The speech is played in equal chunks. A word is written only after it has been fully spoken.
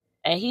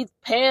And he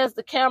pans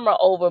the camera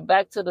over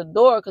back to the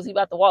door because he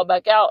about to walk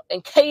back out.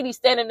 And Katie's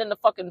standing in the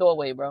fucking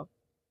doorway, bro.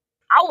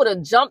 I would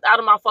have jumped out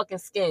of my fucking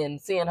skin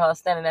seeing her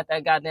standing at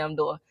that goddamn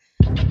door.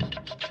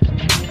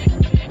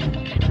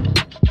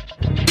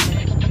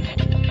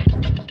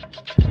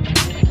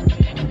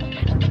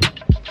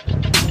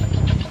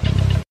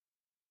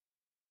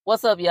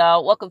 What's up,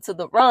 y'all? Welcome to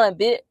the Run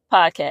Bit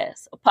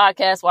Podcast, a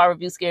podcast where I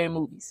review scary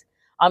movies.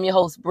 I'm your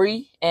host,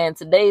 Bree, and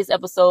today's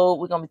episode,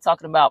 we're going to be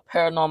talking about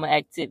Paranormal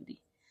Activity.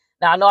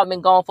 Now, I know I've been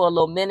gone for a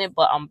little minute,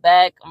 but I'm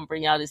back. I'm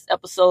bringing out this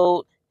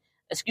episode.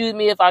 Excuse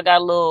me if I got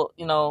a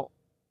little,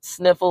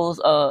 sniffles.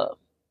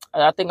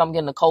 I think I'm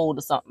getting a cold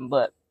or something,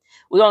 but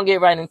we're going to get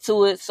right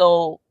into it.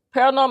 So,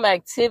 Paranormal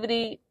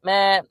Activity,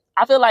 man,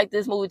 I feel like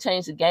this movie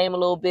changed the game a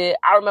little bit.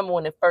 I remember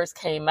when it first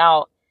came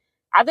out,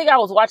 I think I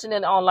was watching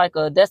it on like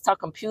a desktop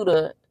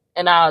computer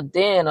in our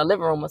den or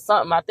living room or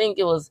something. I think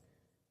it was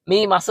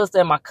me, my sister,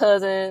 and my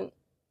cousin,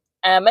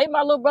 and maybe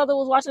my little brother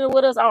was watching it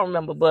with us. I don't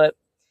remember, but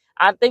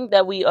I think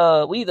that we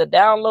either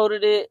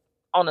downloaded it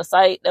on a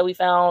site that we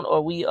found,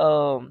 or we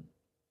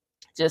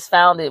just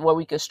found it where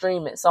we could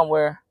stream it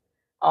somewhere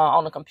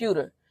on the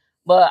computer.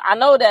 But I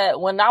know that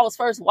when I was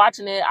first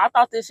watching it, I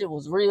thought this shit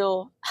was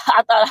real.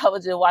 I thought I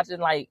was just watching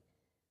like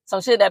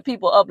some shit that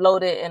people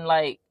uploaded, and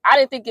like I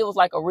didn't think it was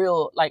like a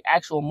real like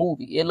actual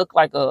movie. It looked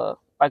like a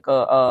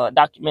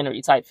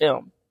documentary type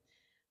film.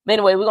 But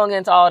anyway, we're gonna get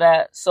into all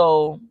that.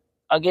 So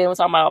again, we're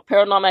talking about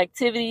Paranormal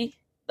Activity,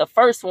 the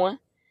first one.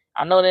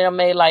 I know they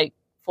made like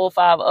 4 or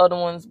 5 other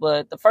ones,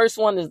 but the first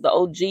one is the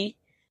OG.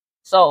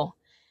 So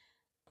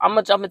I'm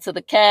gonna jump into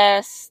the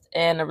cast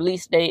and the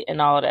release date and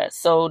all that.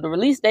 So the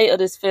release date of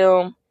this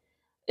film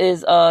is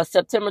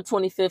September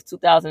 25th,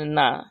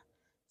 2009.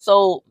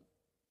 So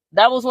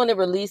that was when it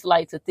released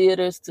like to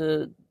theaters,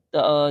 to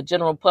the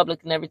general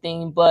public and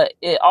everything. But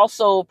it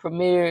also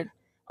premiered,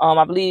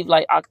 I believe,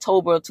 like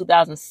October of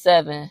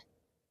 2007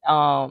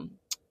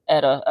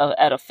 at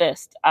a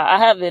fest. I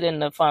have it in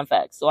the fun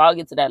facts, so I'll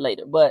get to that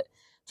later. But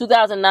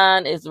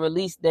 2009 is the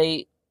release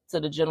date to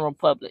the general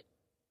public.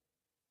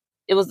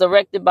 It was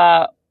directed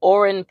by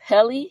Oren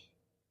Peli,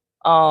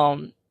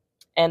 and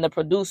the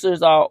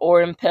producers are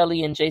Oren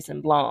Peli and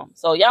Jason Blum.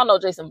 So y'all know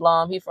Jason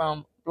Blum. He's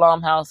from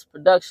Blumhouse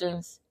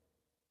Productions.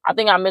 I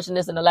think I mentioned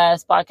this in the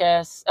last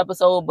podcast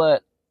episode,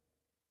 but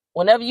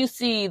whenever you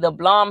see the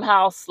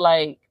Blumhouse,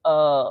 like,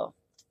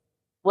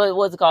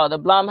 what's it called? The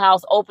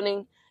Blumhouse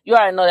opening, you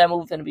already know that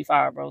movie's gonna be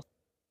fire, bro. All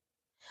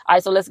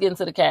right, so let's get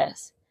into the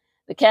cast.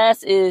 The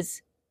cast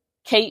is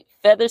Kate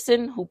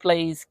Featherston, who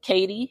plays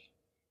Katie,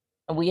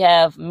 and we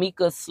have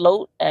Micah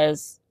Sloat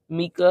as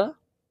Micah,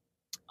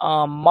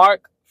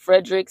 Mark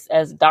Fredericks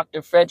as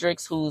Dr.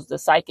 Fredericks, who's the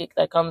psychic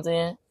that comes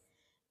in,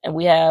 and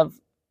we have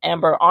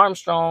Amber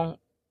Armstrong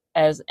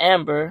as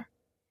Amber,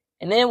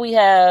 and then we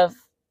have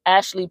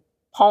Ashley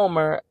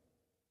Palmer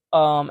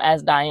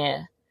as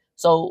Diane.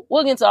 So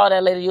we'll get into all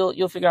that later.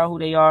 You'll figure out who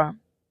they are.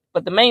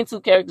 But the main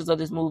 2 characters of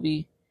this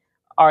movie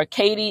are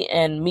Katie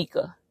and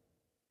Micah.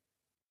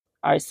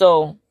 All right,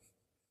 so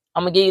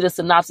I'm gonna give you the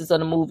synopsis of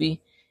the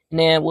movie, and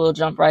then we'll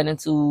jump right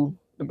into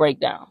the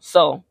breakdown.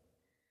 So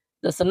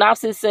the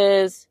synopsis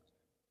says,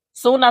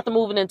 soon after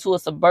moving into a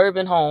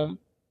suburban home,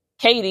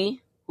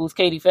 Katie, who's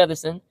Katie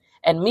Featherston,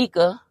 and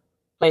Micah,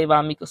 played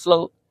by Micah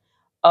Sloat,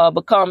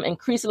 become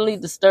increasingly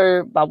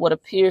disturbed by what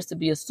appears to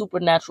be a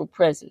supernatural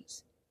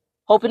presence.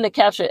 Hoping to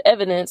capture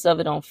evidence of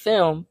it on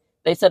film,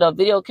 they set up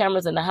video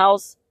cameras in the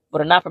house,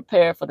 but are not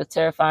prepared for the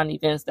terrifying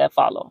events that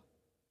follow.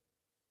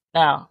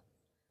 Now,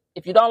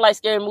 if you don't like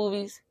scary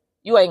movies,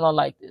 you ain't gonna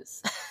like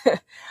this.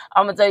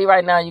 I'm gonna tell you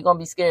right now, you're gonna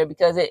be scared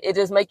because it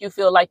just make you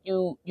feel like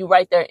you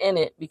right there in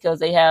it, because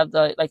they have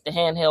the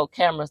handheld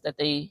cameras that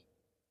they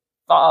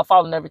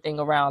following everything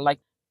around. Like,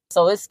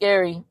 so it's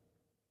scary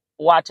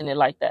watching it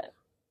like that.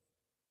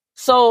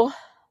 So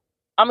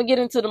I'm gonna get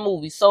into the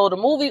movie. So the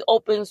movie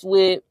opens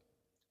with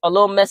a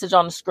little message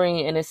on the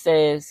screen, and it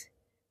says,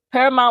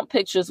 Paramount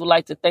Pictures would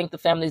like to thank the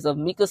families of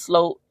Micah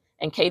Sloat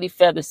and Katie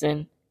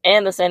Featherston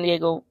and the San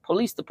Diego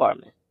Police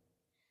Department.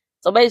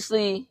 So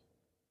basically,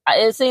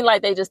 it seemed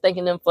like they just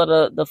thanking them for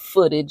the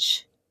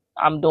footage.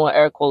 I'm doing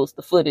air quotes,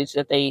 the footage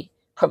that they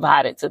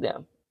provided to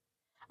them.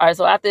 All right,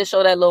 so after they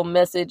show that little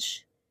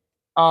message,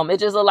 it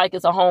just looked like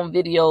it's a home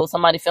video,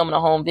 somebody filming a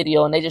home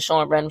video, and they just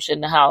showing random shit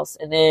in the house.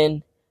 And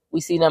then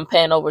we see them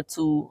pan over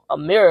to a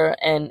mirror,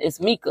 and it's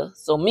Micah.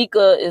 So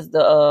Micah is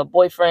the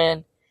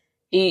boyfriend.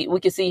 We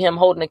can see him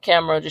holding the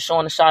camera, just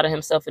showing a shot of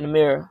himself in the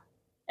mirror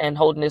and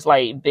holding this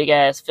like big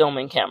ass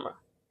filming camera.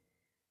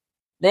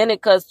 Then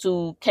it cuts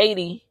to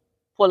Katie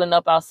pulling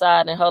up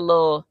outside in her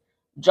little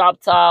drop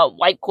top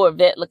white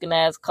Corvette looking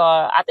ass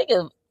car. I think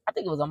it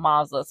was a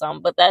Mazda or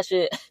something, but that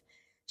shit.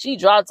 She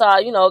drop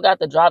top, got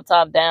the drop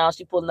top down.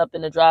 She pulling up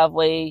in the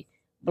driveway,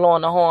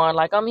 blowing the horn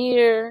like, I'm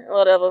here,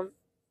 whatever.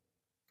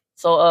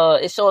 So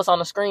it shows on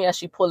the screen as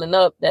she pulling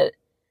up that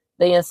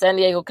they in San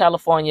Diego,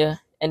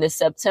 California, and it's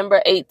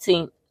September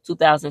 18th,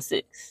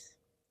 2006.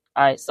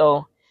 All right,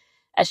 so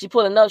as she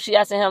pulling up, she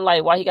asking him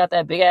like why he got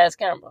that big ass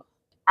camera.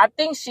 I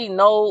think she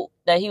know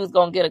that he was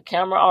gonna get a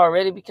camera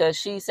already, because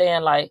she's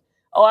saying like,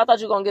 Oh, I thought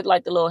you were going to get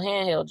like the little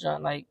handheld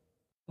joint. Like,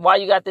 why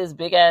you got this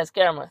big ass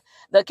camera?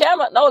 The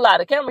camera, no lie,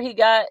 the camera he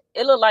got,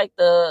 it looked like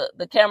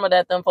the camera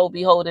that them folk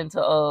be holding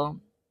to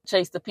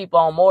chase the people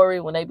on Maury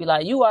when they be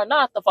like, you are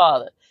not the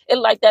father. It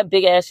looked like that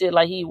big ass shit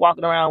like he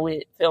walking around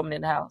with filming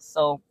in the house.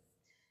 So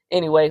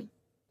anyway,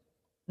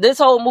 this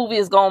whole movie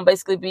is going to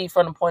basically be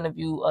from the point of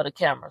view of the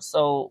camera.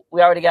 So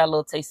we already got a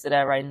little taste of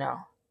that right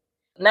now.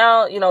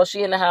 Now,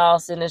 she in the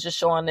house and it's just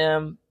showing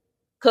them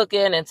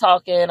cooking and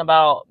talking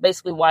about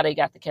basically why they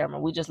got the camera.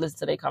 We just listened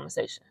to their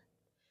conversation.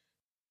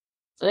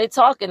 So they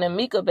talking and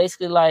Micah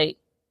basically like,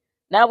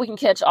 now we can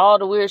catch all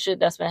the weird shit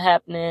that's been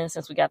happening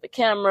since we got the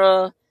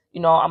camera.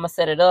 I'm going to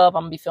set it up.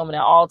 I'm going to be filming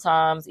at all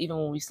times, even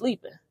when we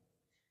sleeping.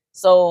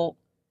 So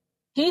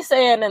he's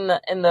saying in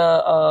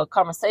the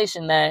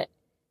conversation that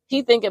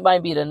he think it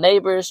might be the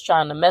neighbors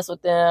trying to mess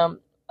with them.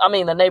 I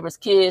mean, the neighbors'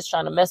 kids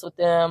trying to mess with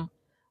them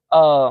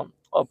or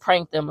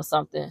prank them or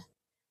something.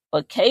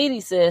 But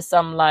Katie says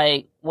something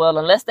like, well,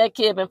 unless that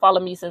kid been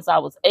following me since I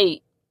was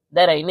 8,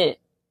 that ain't it.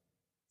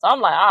 So I'm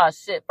like,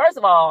 shit. First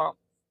of all,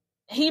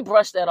 he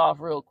brushed that off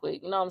real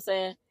quick. You know what I'm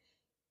saying?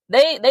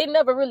 They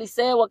never really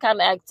said what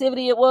kind of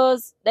activity it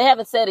was. They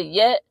haven't said it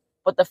yet.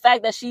 But the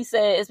fact that she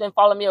said it's been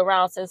following me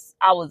around since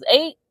I was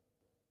 8,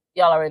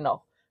 y'all already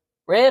know.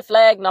 Red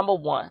flag number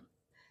 1.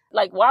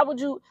 Like, why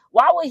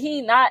would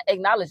he not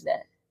acknowledge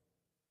that?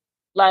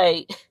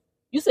 Like,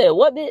 you said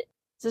what, bitch?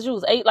 Since you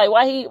was 8? Like,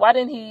 why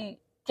didn't he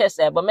catch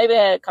that? But maybe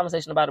I had a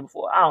conversation about it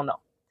before. I don't know.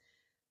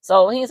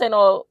 So he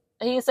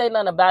didn't say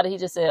nothing about it. He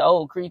just said,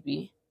 oh,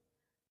 creepy.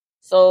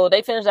 So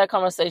they finished that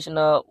conversation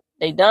up.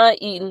 They done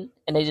eating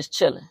and they just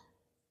chilling.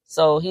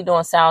 So he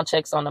doing sound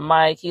checks on the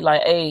mic. He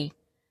like, hey,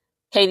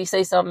 Katie,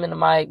 say something in the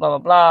mic, blah, blah,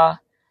 blah.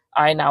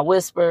 All right, now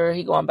whisper.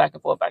 He going back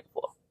and forth, back and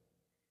forth.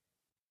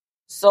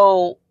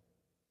 So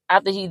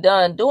after he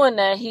done doing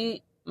that,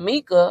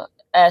 Micah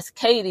asked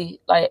Katie,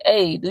 like,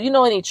 hey, do you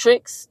know any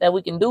tricks that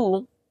we can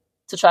do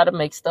to try to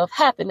make stuff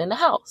happen in the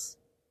house?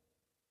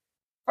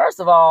 First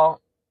of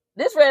all,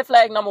 this red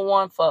flag number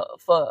 1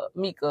 for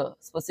Micah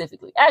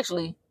specifically.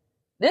 Actually,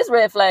 this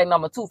red flag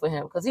number 2 for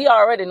him, because he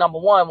already number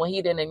 1 when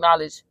he didn't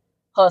acknowledge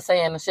her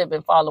saying the shit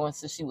been following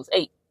since she was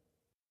 8.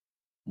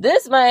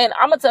 This man,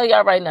 I'm going to tell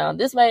y'all right now,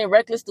 this man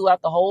reckless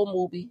throughout the whole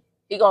movie.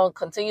 He going to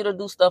continue to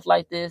do stuff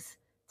like this,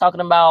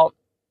 talking about,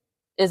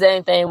 is there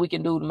anything we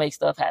can do to make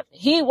stuff happen?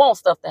 He wants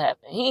stuff to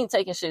happen. He ain't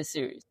taking shit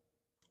serious.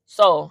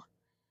 So,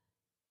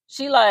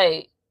 she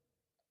like,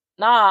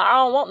 nah, I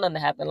don't want nothing to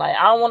happen. Like,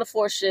 I don't want to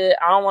force shit.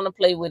 I don't want to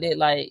play with it.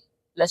 Like,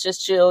 let's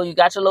just chill. You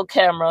got your little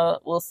camera.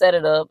 We'll set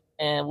it up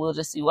and we'll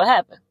just see what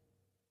happens.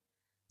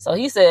 So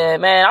he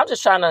said, man, I'm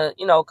just trying to,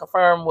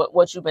 confirm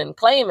what you've been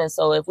claiming.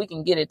 So if we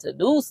can get it to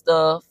do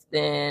stuff,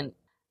 then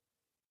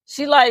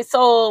she like,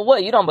 so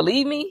what? You don't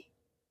believe me?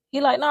 He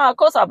like, nah, of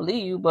course I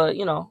believe you, but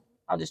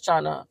I'm just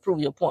trying to prove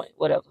your point,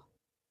 whatever.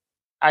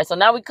 All right, so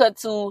now we cut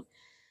to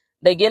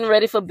they getting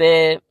ready for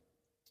bed,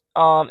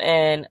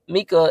 and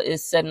Micah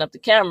is setting up the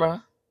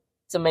camera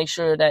to make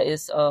sure that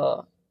it's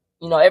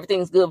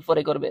everything's good before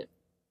they go to bed.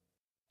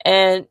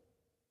 And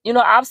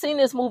I've seen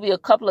this movie a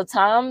couple of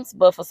times,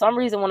 but for some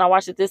reason when I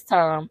watched it this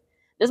time,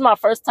 this is my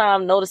first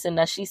time noticing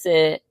that she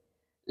said,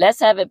 let's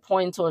have it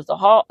pointing towards the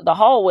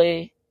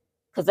hallway,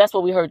 because that's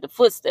where we heard the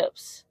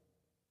footsteps.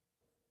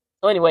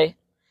 So anyway,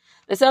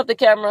 they set up the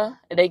camera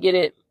and they get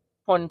it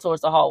pointing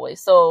towards the hallway.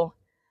 So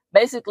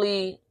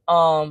basically,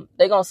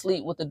 they're gonna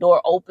sleep with the door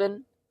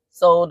open.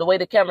 So the way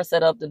the camera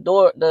set up,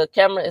 the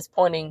camera is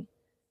pointing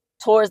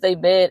towards their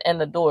bed and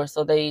the door.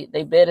 So they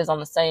bed is on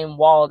the same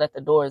wall that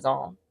the door is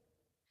on.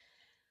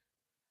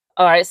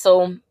 All right,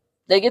 so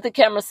they get the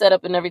camera set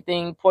up and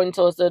everything, pointing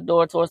towards the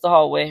door, towards the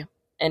hallway.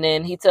 And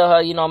then he tell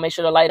her, make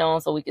sure the light on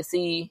so we can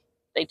see.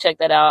 They check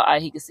that out. All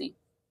right, he can see.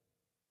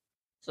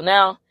 So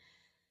now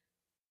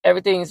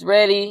everything's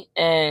ready,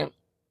 and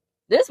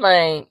this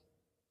man,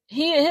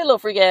 he a little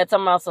freak ass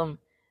talking about some,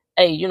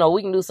 hey,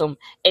 we can do some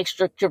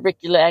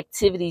extracurricular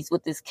activities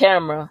with this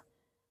camera.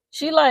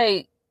 She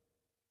like,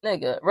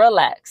 nigga,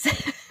 relax.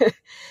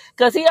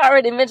 Because he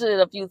already mentioned it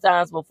a few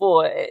times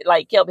before,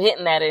 like kept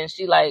hitting at it, and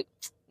she like,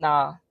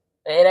 nah,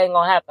 it ain't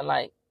gonna happen.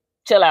 Like,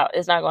 chill out,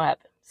 it's not gonna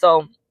happen.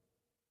 So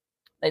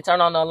they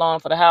turn on the alarm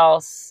for the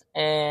house,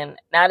 and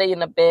now they in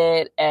the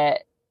bed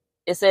at,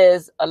 it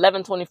says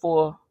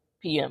 11:24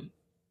 p.m.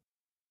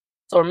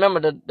 So remember,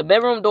 the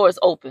bedroom door is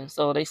open,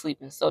 so they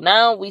sleeping. So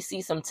now we see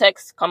some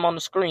text come on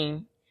the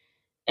screen,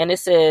 and it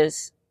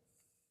says,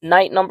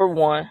 night number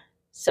 1,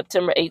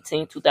 September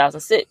 18,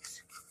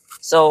 2006.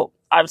 So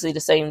obviously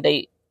the same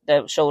date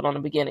that showed on the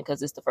beginning,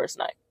 because it's the first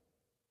night.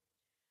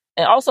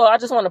 And also, I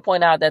just want to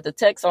point out that the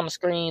text on the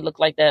screen looked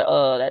like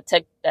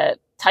that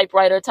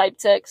typewriter type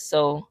text.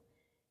 So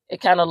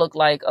it kind of looked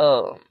like,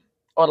 or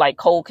like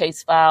cold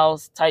case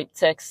files type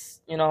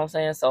text, you know what I'm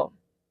saying? So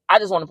I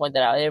just want to point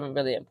that out. It ain't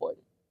really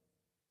important.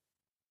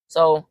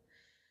 So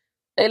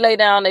they lay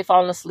down, they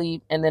fall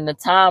asleep, and then the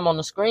time on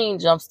the screen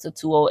jumps to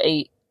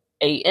 2:08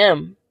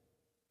 a.m.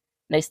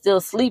 They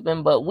still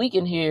sleeping, but we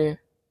can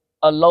hear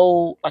a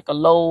low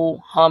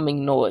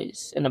humming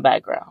noise in the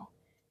background.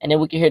 and then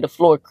we could hear the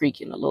floor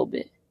creaking a little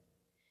bit.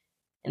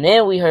 And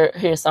then we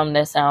hear something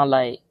that sound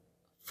like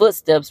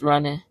footsteps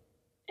running,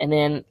 and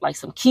then like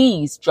some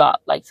keys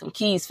dropped, like some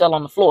keys fell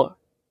on the floor.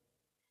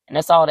 And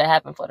that's all that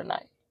happened for the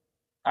night.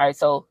 All right,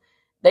 so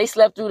they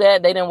slept through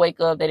that. They didn't wake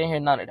up. They didn't hear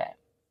none of that.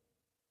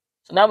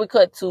 So now we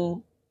cut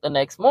to the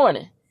next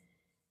morning.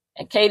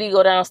 And Katie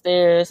go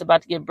downstairs,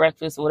 about to get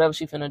breakfast or whatever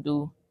she finna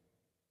do.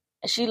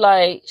 And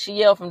she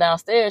yelled from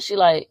downstairs. She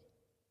like,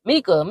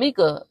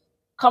 Micah,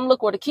 come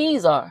look where the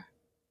keys are.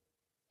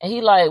 And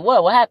he like,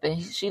 what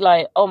happened? She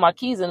like, oh, my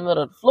keys in the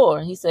middle of the floor.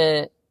 And he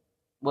said,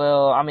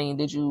 well, I mean,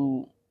 did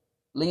you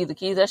leave the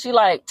keys there? She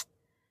like,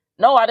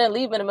 no, I didn't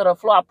leave them in the middle of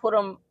the floor. I put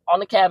them on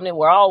the cabinet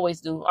where I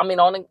always do. I mean,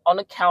 on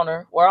the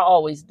counter where I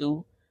always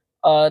do,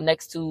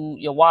 next to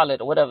your wallet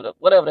or whatever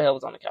the hell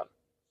was on the counter.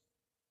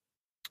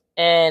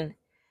 And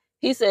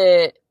he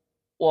said,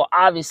 well,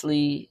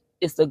 obviously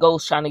it's the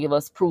ghost trying to give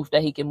us proof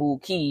that he can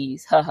move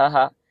keys. Ha ha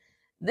ha.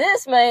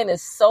 This man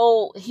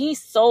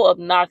he's so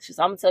obnoxious.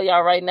 I'm gonna tell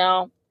y'all right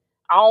now,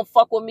 I don't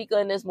fuck with Micah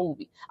in this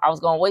movie. I was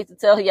gonna wait to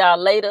tell y'all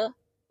later,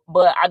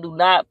 but I do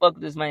not fuck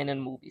with this man in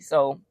the movie.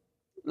 So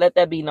let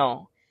that be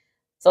known.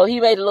 So he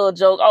made a little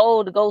joke.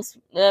 Oh, the ghost,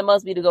 it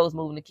must be the ghost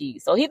moving the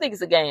keys. So he thinks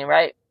it's a game,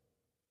 right?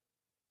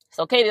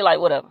 So Katie like,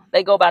 whatever.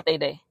 They go about their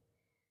day.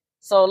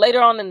 So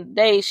later on in the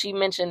day, she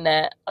mentioned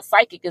that a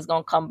psychic is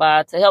going to come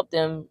by to help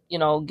them,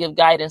 give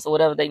guidance or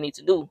whatever they need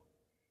to do.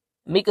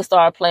 Micah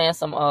started playing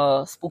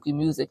some spooky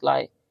music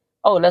like,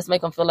 oh, let's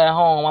make him feel at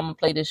home. I'm going to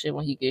play this shit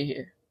when he get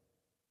here.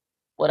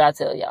 What I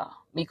tell y'all?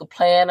 Micah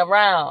playing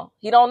around.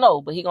 He don't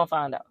know, but he going to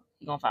find out.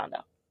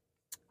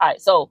 All right,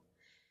 so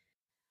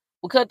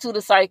we cut to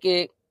the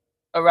psychic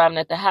arriving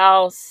at the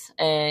house,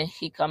 and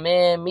he come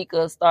in.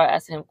 Micah start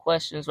asking him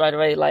questions right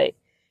away like,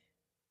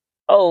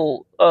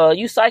 oh,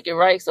 you psychic,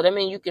 right? So that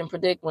means you can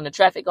predict when the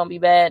traffic gonna be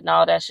bad and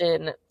all that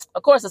shit. And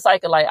of course the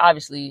psychic like,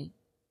 obviously,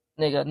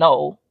 nigga,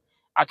 no,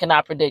 I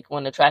cannot predict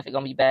when the traffic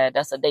gonna be bad.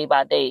 That's a day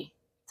by day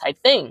type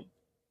thing.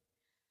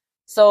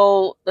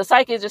 So the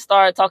psychic just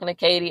started talking to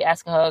Katie,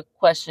 asking her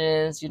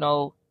questions. He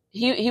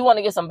want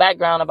to get some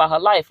background about her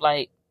life,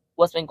 like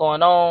what's been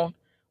going on,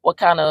 what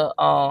kind of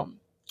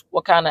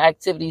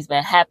activities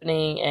been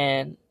happening,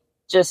 and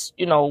just,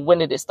 when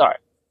did it start?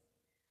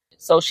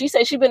 So she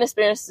said she's been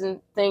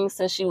experiencing things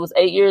since she was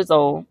 8 years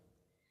old.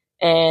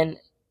 And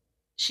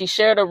she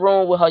shared a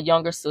room with her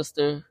younger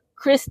sister,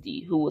 Christy,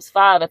 who was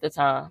 5 at the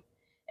time.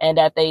 And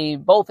that they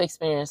both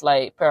experienced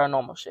like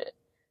paranormal shit.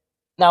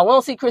 Now, we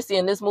don't see Christy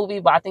in this movie,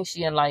 but I think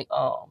she in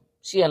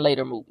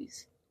later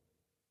movies.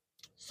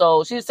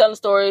 So she was telling the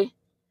story.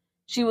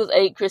 She was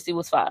 8, Christy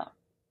was 5.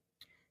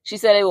 She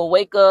said they would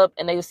wake up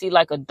and they would see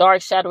like a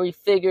dark, shadowy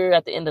figure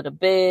at the end of the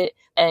bed.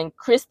 And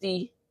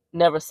Christy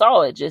never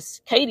saw it,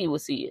 just Katie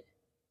would see it.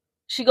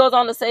 She goes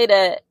on to say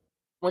that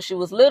when she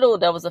was little,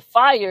 there was a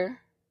fire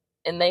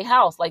in their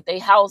house. Like their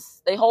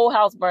whole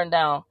house burned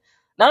down.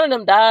 None of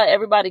them died.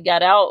 Everybody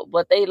got out,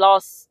 but they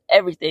lost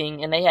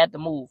everything and they had to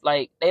move.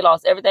 Like they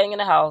lost everything in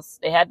the house.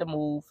 They had to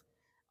move.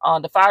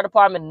 The fire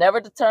department never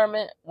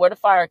determined where the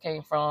fire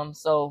came from.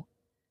 So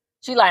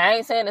she like, I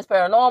ain't saying it's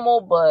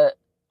paranormal, but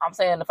I'm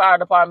saying the fire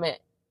department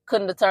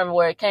couldn't determine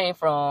where it came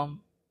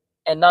from.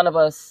 And none of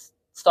us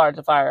started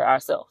the fire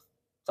ourselves.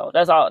 So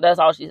that's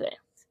all she's saying.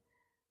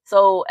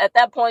 So at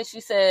that point,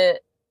 she said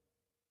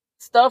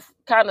stuff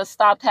kind of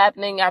stopped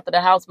happening after the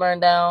house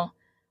burned down.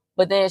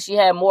 But then she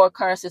had more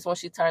occurrences when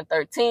she turned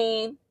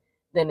 13.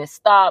 Then it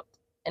stopped.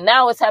 And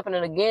now it's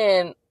happening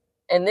again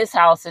in this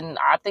house. And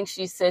I think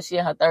she said she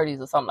in her 30s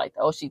or something like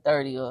that. Oh, she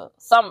 30 or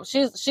something.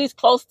 She's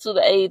close to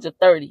the age of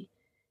 30.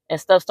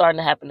 And stuff starting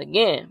to happen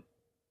again.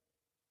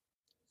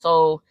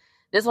 So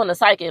this one, the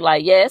psychic,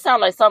 like, yeah, it sounds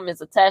like something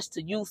is attached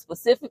to you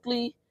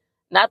specifically,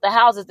 not the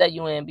houses that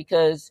you in,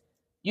 because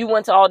you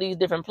went to all these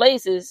different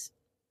places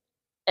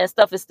and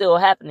stuff is still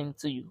happening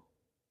to you.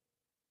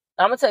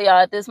 I'm going to tell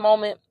y'all at this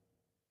moment,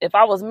 if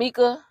I was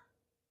Micah,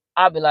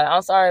 I'd be like,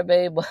 I'm sorry,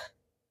 babe, but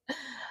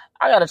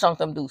I got to chunk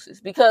them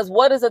deuces. Because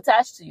what is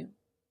attached to you?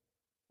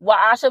 Well,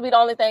 I should be the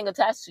only thing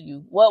attached to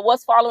you.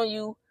 What's following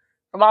you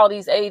from all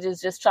these ages,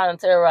 just trying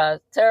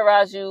to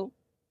terrorize you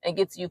and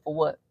get to you for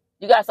what?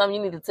 You got something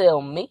you need to tell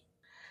me?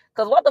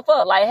 Because what the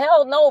fuck? Like,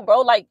 hell no,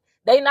 bro. Like,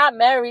 they not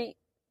married.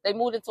 They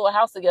moved into a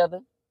house together.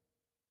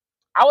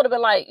 I would have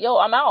been like, yo,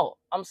 I'm out.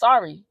 I'm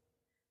sorry.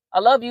 I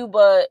love you,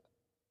 but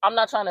I'm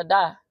not trying to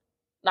die.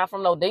 Not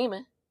from no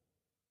demon.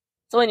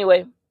 So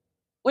anyway,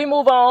 we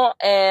move on,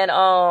 and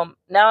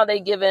now they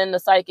giving the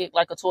psychic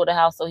like a tour of the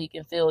house so he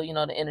can feel,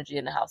 the energy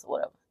in the house or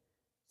whatever.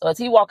 So as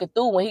he walking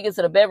through, when he gets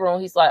to the bedroom,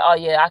 he's like, oh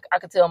yeah, I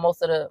can tell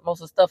most of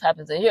the stuff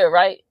happens in here,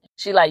 right?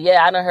 She like,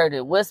 yeah, I done heard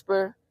it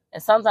whisper,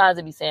 and sometimes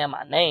it be saying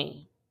my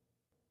name.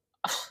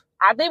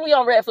 I think we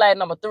on red flag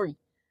number 3.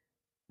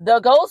 The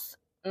ghost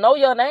know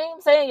your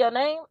name, saying your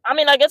name. I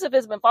mean, I guess if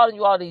it's been following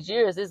you all these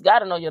years, it's got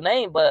to know your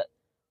name. But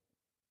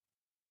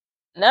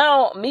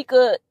now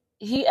Micah,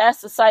 he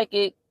asked the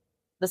psychic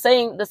the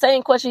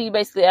same question he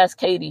basically asked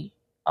Katie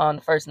on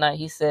the first night.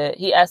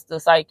 He asked the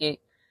psychic,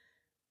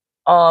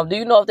 do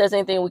you know if there's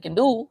anything we can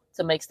do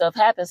to make stuff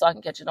happen so I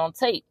can catch it on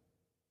tape?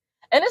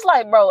 And it's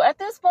like, bro, at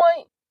this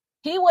point,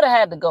 he would have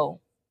had to go.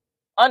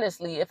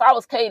 Honestly, if I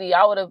was Katie,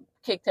 I would have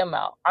kicked him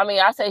out. I mean,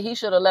 I say he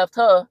should have left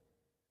her,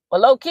 but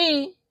low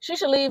key, she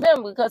should leave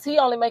him because he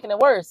only making it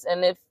worse.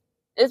 And if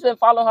it's been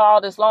following her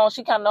all this long,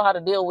 she kind of know how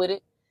to deal with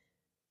it.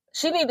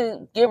 She need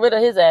to get rid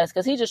of his ass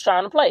because he's just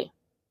trying to play.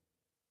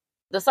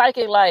 The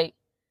psychic, like,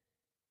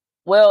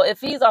 well, it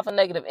feeds off of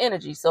negative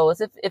energy. So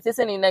if it's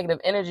any negative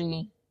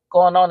energy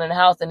going on in the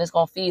house, then it's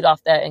going to feed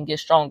off that and get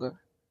stronger.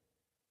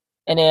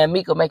 And then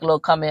Micah make a little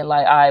comment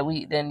like, all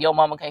right, then your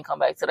mama can't come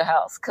back to the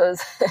house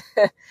because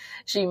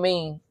she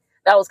mean.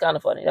 That was kind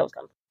of funny.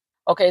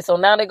 Okay, so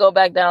now they go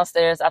back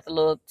downstairs after a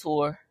little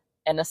tour.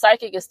 And the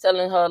psychic is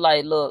telling her,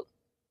 like, look,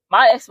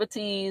 my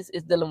expertise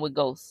is dealing with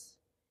ghosts.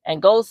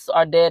 And ghosts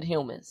are dead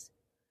humans.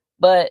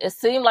 But it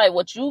seemed like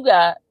what you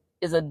got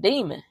is a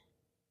demon.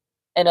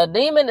 And a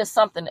demon is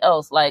something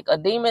else. Like, a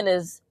demon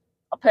is,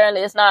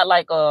 apparently, it's not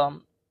like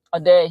a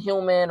dead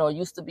human or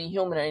used to be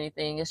human or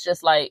anything. It's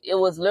just like, it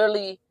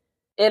literally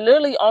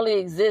only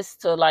exists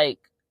to, like,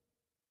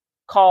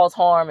 cause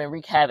harm and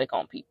wreak havoc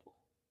on people.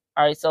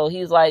 All right, so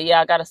he's like,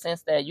 yeah, I got a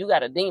sense that you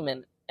got a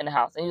demon in the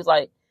house. And he was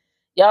like,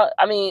 yeah,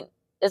 I mean,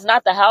 it's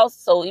not the house,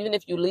 so even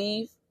if you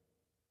leave,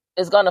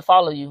 it's going to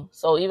follow you.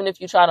 So even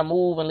if you try to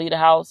move and leave the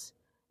house,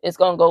 it's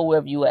going to go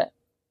wherever you at.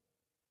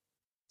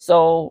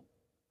 So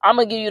I'm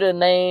going to give you the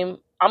name.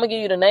 I'm going to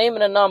give you the name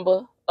and the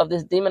number of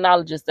this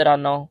demonologist that I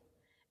know.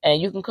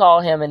 And you can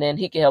call him and then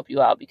he can help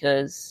you out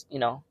because, you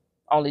know,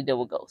 I only deal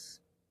with ghosts.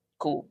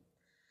 Cool.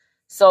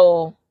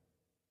 So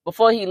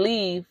before he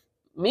leave,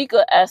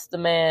 Micah asked the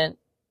man,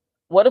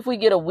 what if we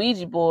get a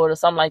Ouija board or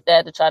something like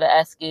that to try to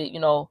ask it, you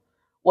know,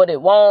 what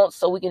it wants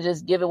so we can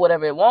just give it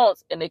whatever it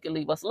wants and it can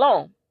leave us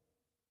alone.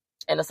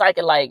 And the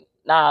psychic like,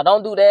 nah,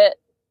 don't do that.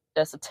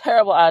 That's a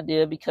terrible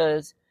idea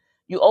because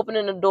you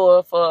opening the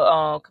door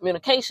for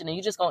communication and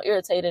you just gonna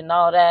irritate it and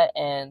all that,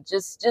 and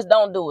just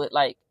don't do it.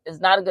 Like, it's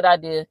not a good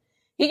idea.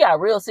 He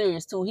got real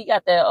serious too. He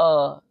got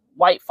that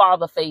white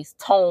father face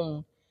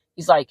tone.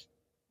 He's like,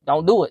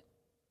 don't do it.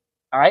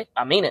 All right,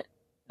 I mean it.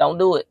 Don't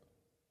do it.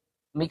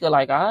 Micah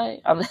like,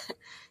 all right.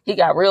 He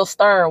got real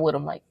stern with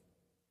him. Like,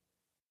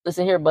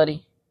 listen here,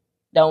 buddy.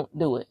 Don't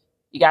do it.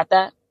 You got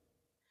that?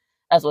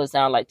 That's what it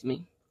sounded like to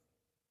me.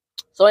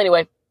 So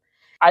anyway,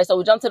 all right, so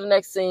we jump to the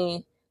next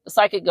scene. The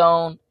psychic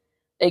gone.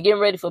 They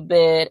getting ready for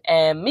bed.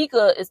 And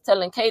Micah is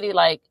telling Katie,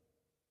 like,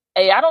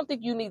 hey, I don't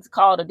think you need to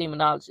call the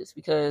demonologist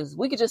because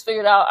we could just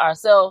figure it out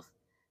ourselves.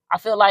 I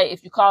feel like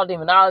if you call the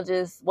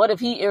demonologist, what if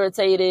he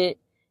irritated?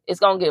 It's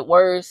going to get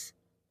worse.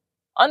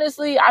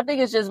 Honestly, I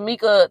think it's just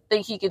Micah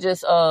think he could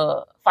just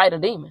fight a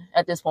demon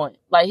at this point.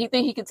 Like, he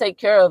think he could take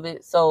care of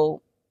it,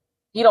 so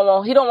he don't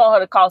want her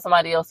to call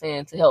somebody else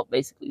in to help,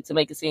 basically, to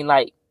make it seem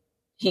like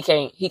he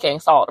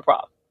can't solve the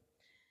problem.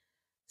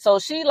 So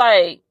she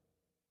like,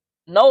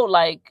 no,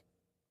 like,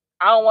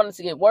 I don't want it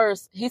to get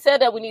worse. He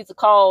said that we need to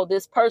call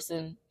this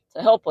person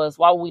to help us.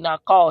 Why would we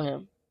not call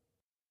him?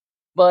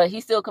 But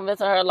he's still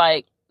convincing her,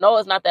 like, no,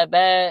 it's not that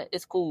bad.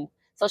 It's cool.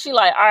 So she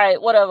like, all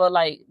right, whatever.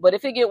 Like, but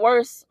if it get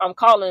worse, I'm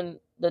calling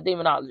the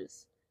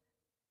demonologist.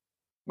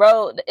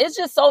 Bro, it's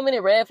just so many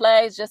red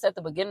flags just at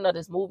the beginning of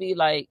this movie.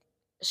 Like,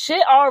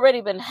 shit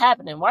already been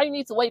happening. Why you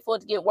need to wait for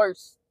it to get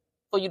worse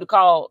for you to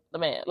call the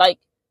man? Like,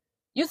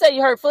 you say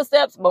you heard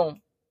footsteps,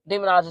 boom,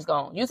 demonologist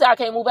gone. You say I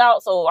can't move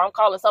out, so I'm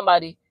calling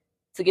somebody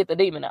to get the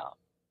demon out.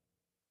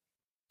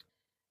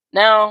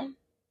 Now,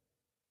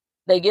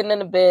 they getting in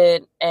the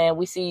bed, and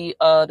we see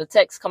the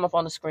text come up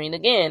on the screen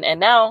again. And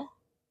now,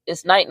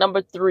 it's night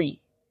number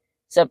 3,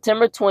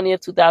 September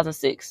 20th,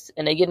 2006.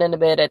 And they getting in the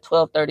bed at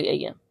 12:30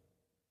 a.m.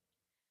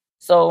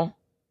 So,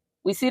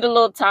 we see the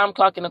little time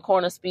clock in the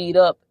corner speed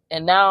up,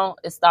 and now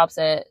it stops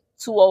at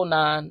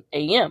 2:09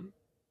 a.m.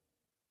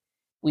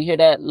 We hear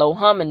that low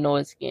humming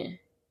noise again.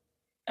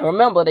 And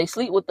remember, they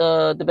sleep with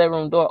the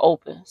bedroom door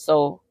open.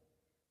 So,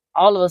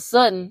 all of a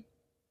sudden,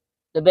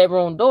 the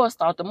bedroom door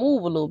starts to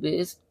move a little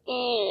bit.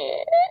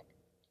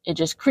 It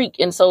just creaked.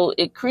 And so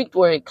it creaked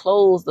where it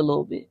closed a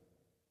little bit.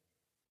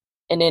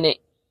 And then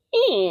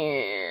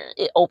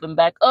it opened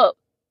back up.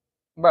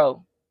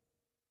 Bro,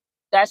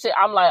 that shit,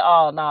 I'm like,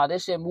 oh, nah,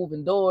 this shit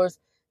moving doors.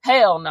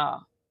 Hell nah.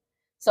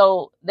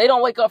 So they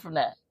don't wake up from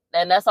that.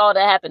 And that's all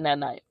that happened that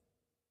night.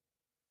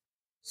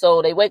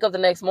 So they wake up the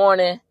next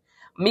morning.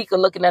 Micah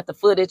looking at the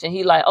footage and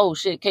he like, oh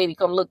shit, Katie,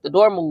 come look, the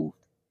door moved.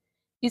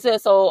 He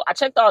said, so I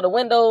checked all the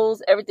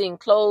windows, everything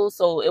closed,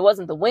 so it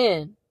wasn't the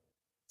wind.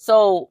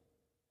 So,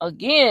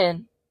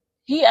 again,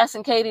 he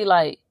asking Katie,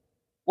 like,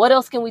 what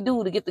else can we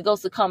do to get the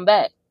ghost to come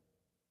back?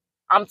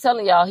 I'm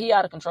telling y'all, he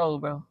out of control,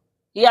 bro.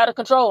 He out of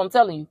control, I'm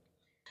telling you.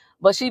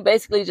 But she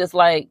basically just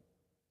like,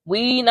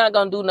 we not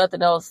gonna do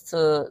nothing else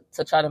to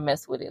try to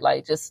mess with it.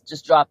 Like,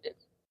 just drop it.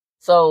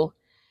 So,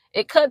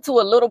 it cut to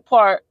a little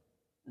part,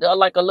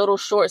 like a little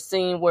short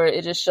scene where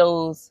it just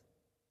shows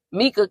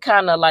Micah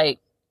kind of like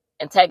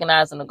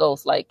antagonizing the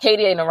ghost. Like,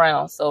 Katie ain't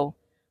around, so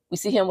we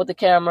see him with the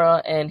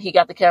camera, and he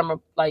got the camera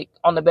like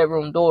on the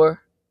bedroom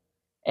door,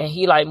 and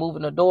he like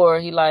moving the door.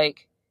 He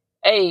like,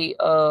 hey,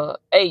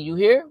 you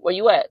here? Where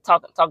you at?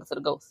 Talking to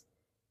the ghost.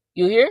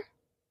 You here?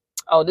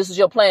 Oh, this is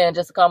your plan,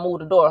 just to come move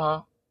the door,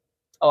 huh?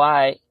 Oh, all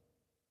right.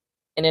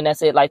 And then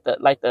that's it, like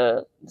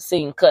the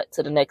scene cut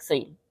to the next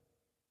scene.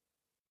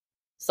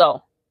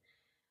 So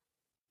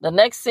the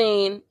next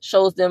scene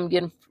shows them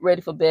getting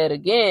ready for bed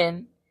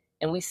again,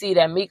 and we see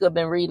that Micah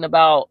been reading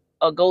about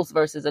a ghost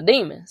versus a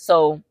demon.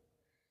 So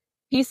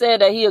he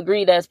said that he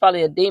agreed that it's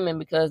probably a demon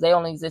because they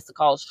only exist to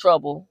cause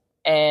trouble,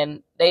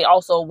 and they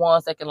also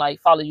ones that can like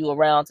follow you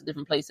around to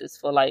different places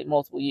for like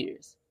multiple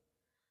years.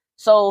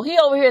 So he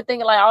over here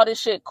thinking like all this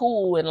shit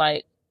cool and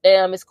like,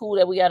 damn, it's cool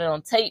that we got it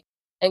on tape.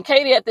 And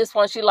Katie at this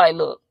point, she like,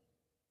 look,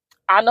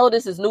 I know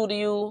this is new to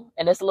you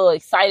and it's a little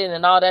exciting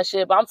and all that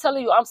shit, but I'm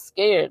telling you, I'm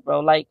scared,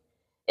 bro. Like,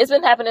 it's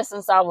been happening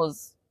since I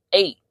was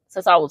 8,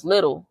 since I was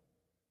little.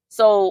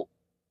 So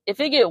if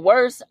it get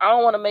worse, I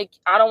don't want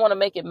to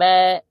make it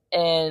mad,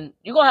 and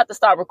you're gonna have to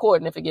stop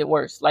recording if it get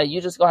worse. Like, you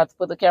just gonna have to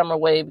put the camera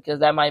away because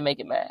that might make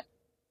it mad.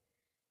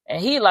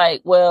 And he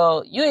like,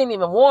 well, you ain't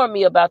even warned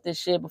me about this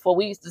shit before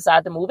we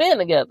decided to move in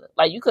together.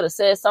 Like, you could have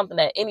said something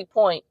at any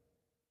point.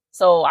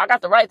 So I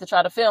got the right to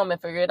try to film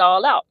and figure it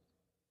all out.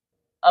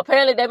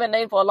 Apparently they've been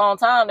dating for a long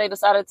time. They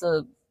decided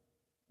to,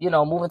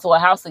 move into a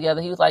house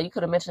together. He was like, you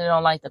could have mentioned it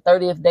on like the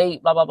 30th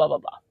date, blah, blah, blah, blah,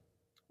 blah.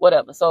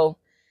 Whatever. So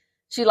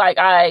she like,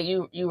 all right,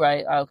 you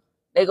right.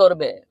 They go to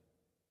bed.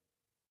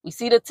 We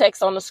see the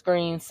text on the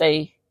screen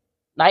say,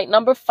 night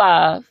number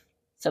 5,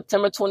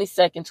 September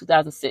 22nd,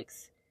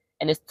 2006.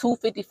 And it's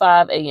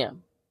 2:55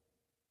 a.m.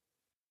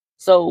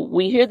 So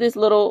we hear this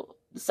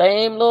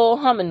same little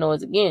humming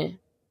noise again.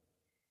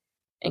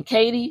 And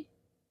Katie,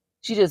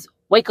 she just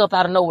wake up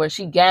out of nowhere.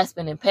 She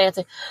gasping and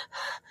panting.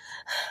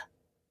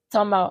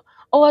 Talking about,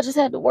 oh, I just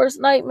had the worst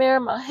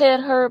nightmare. My head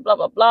hurt, blah,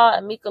 blah, blah.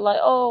 And Micah like,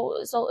 oh,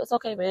 it's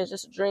okay, man. It's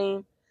just a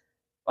dream,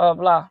 blah,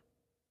 blah, blah.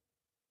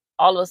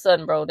 All of a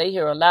sudden, bro, they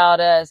hear a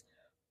loud ass,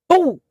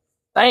 boom,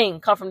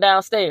 bang, come from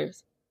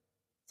downstairs.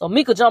 So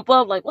Micah jump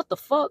up like, what the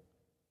fuck?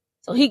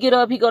 So he get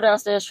up, he go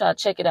downstairs, try to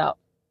check it out.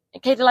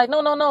 And Katie like,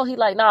 no. He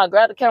like, nah,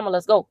 grab the camera,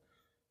 let's go.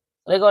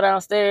 So they go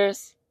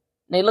downstairs,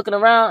 and they looking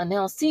around, and they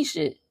don't see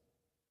shit.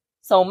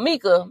 So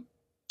Micah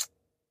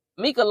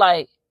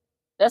like,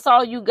 that's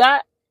all you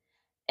got?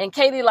 And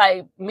Katie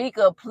like,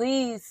 Micah,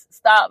 please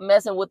stop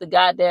messing with the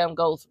goddamn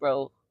ghost,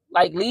 bro.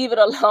 Like, leave it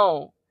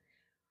alone.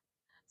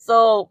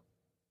 So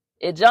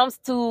it jumps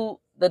to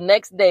the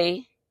next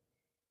day,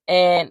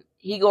 and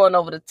he going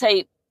over the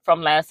tape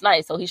from last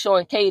night. So he's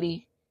showing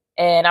Katie,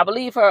 and I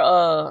believe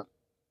her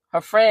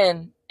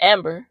friend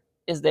Amber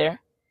is there.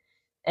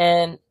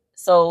 And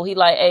so he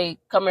like, hey,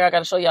 come here, I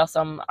gotta show y'all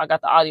something. I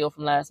got the audio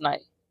from last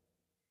night.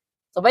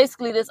 So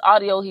basically this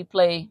audio he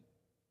played,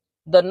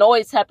 the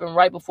noise happened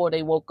right before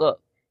they woke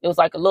up. It was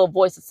like a little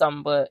voice or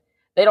something, but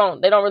they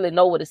don't really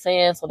know what it's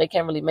saying, so they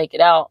can't really make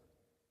it out.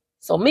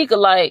 So Micah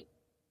like,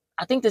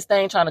 I think this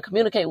thing trying to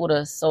communicate with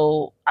us,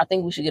 so I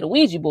think we should get a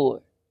Ouija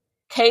board.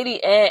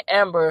 Katie and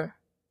Amber,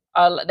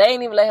 they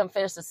ain't even let him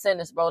finish the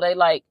sentence, bro. They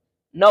like,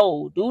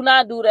 no, do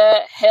not do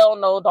that. Hell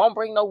no, don't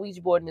bring no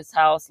Ouija board in this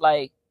house.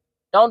 Like,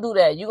 don't do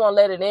that. You're going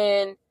to let it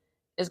in.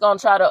 You're going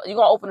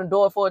to open the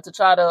door for it to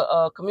try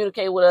to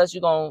communicate with us.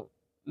 You're going to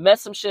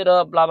mess some shit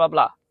up, blah, blah,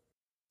 blah.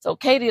 So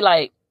Katie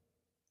like,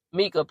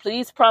 Micah,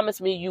 please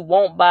promise me you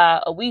won't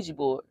buy a Ouija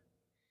board.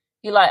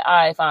 He like, all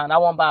right, fine, I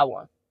won't buy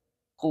one.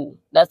 Cool.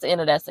 That's the end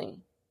of that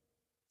scene.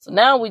 So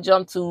now we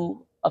jump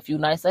to a few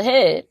nights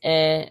ahead,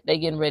 and they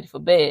getting ready for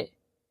bed.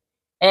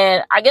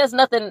 And I guess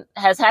nothing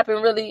has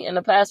happened really in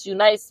the past few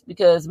nights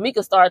because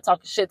Micah started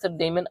talking shit to the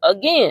demon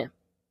again.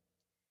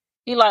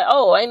 He like,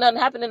 oh, ain't nothing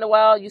happened in a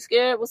while. You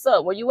scared? What's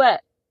up? Where you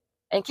at?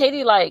 And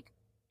Katie like,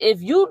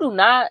 if you do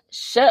not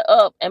shut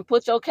up and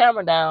put your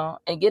camera down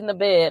and get in the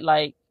bed,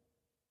 like,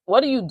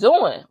 what are you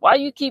doing? Why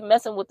you keep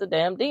messing with the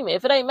damn demon?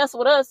 If it ain't messing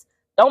with us,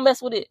 don't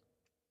mess with it.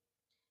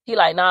 He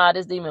like, nah,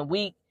 this demon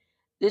weak.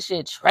 This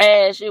shit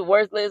trash. Shit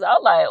worthless. I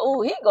was like,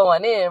 ooh, he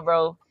going in,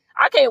 bro.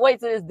 I can't wait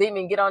till this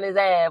demon get on his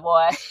ass,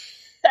 boy.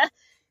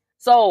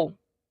 So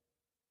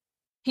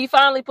he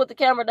finally put the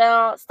camera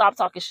down, stopped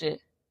talking shit.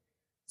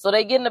 So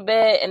they get in the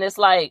bed, and it's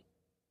like,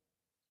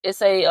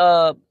 it's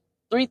a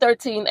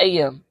 3:13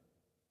 a.m.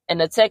 And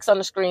the text on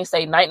the screen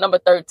say night number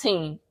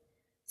 13,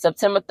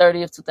 September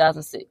 30th,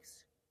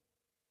 2006.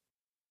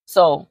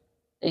 So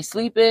they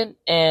sleeping,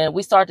 and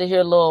we start to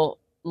hear little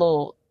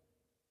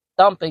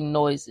thumping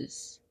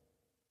noises.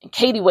 And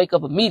Katie wake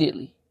up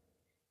immediately.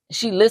 And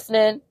she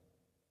listening,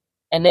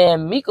 and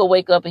then Micah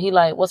wake up, and he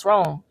like, what's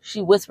wrong?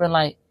 She whispering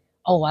like,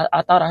 oh,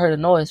 I thought I heard a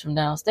noise from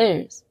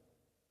downstairs.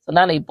 So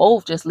now they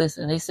both just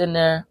listen. They sitting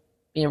there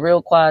being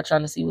real quiet,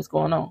 trying to see what's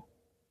going on.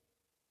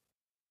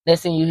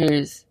 Next thing you hear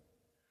is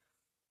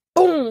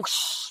boom,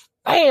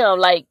 bam,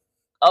 like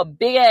a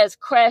big ass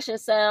crashing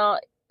sound.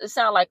 It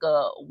sounded like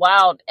a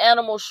wild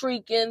animal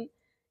shrieking.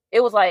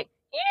 It was like,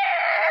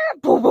 yeah,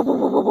 boom, boom, boom,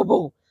 boom, boom, boom,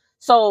 boom.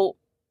 So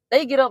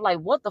they get up like,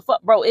 what the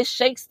fuck, bro? It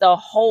shakes the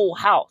whole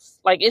house.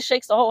 Like, it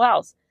shakes the whole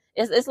house.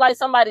 It's like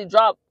somebody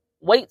dropped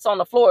weights on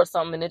the floor or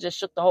something, and it just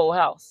shook the whole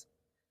house.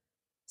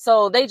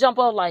 So they jump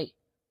up like,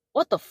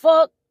 what the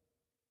fuck?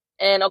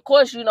 And of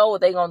course, you know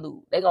what they gonna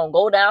do. They gonna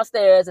go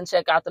downstairs and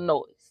check out the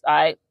noise, all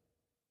right?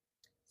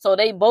 So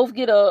they both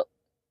get up,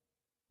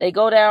 they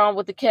go down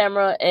with the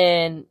camera,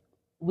 and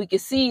we can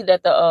see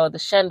that the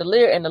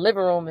chandelier in the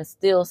living room is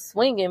still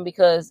swinging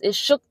because it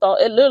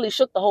literally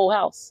shook the whole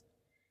house.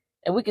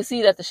 And we can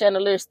see that the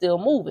chandelier is still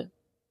moving.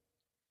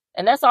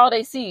 And that's all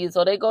they see.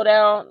 So they go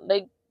down,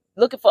 they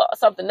looking for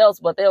something else,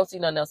 but they don't see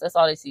nothing else. That's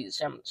all they see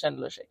is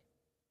chandelier shaking.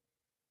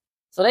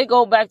 So they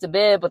go back to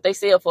bed, but they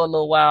stay up for a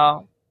little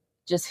while,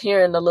 just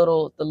hearing the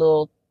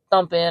little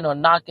thumping or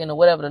knocking or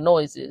whatever the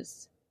noise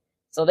is.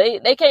 So they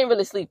can't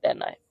really sleep that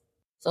night.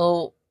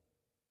 So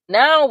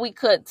now we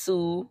cut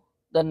to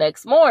the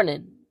next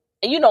morning.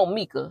 And you know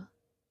Micah,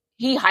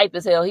 he hype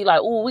as hell. He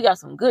like, ooh, we got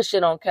some good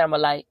shit on camera.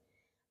 Like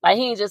he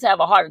didn't just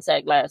have a heart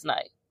attack last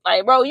night.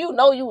 Like, bro, you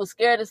know you was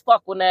scared as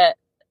fuck when that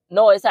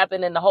noise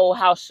happened and the whole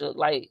house shook.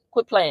 Like,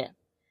 quit playing.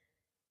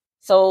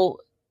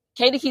 So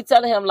Katie keep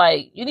telling him,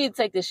 like, you need to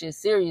take this shit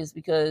serious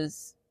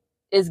because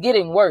it's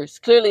getting worse.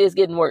 Clearly it's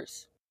getting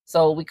worse.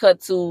 So we cut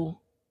to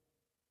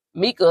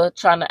Micah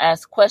trying to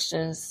ask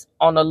questions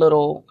on a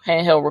little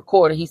handheld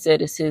recorder. He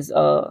said it's his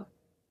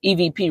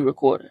EVP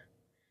recorder.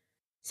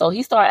 So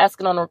he started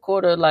asking on the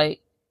recorder,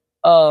 like,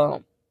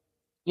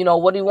 you know,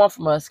 what do you want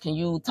from us? Can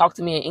you talk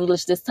to me in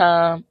English this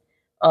time?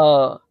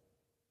 And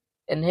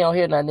he don't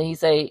hear nothing. Then he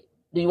say,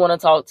 do you want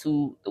to talk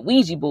to the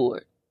Ouija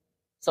board?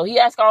 So he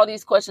asked all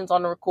these questions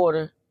on the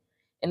recorder.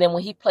 And then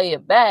when he played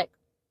it back,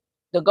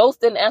 the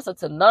ghost didn't answer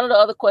to none of the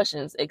other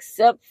questions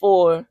except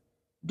for,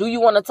 do you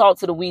want to talk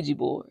to the Ouija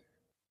board?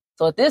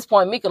 So at this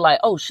point, Micah like,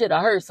 oh shit,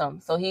 I heard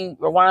something. So he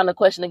rewound the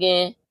question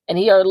again. And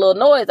he heard a little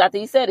noise after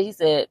he said it. He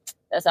said,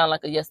 that sounded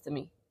like a yes to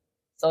me.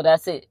 So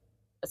that's it.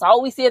 That's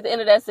all we see at the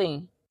end of that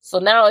scene. So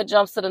now it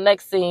jumps to the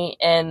next scene,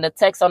 and the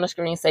text on the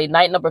screen say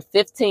night number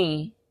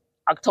 15,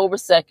 October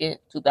 2nd,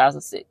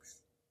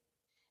 2006.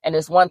 And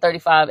it's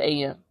 1:35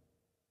 a.m.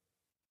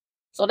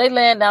 So they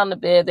laying down in the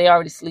bed. They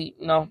already sleep,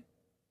 you know.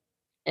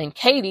 And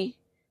Katie,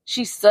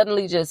 she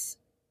suddenly just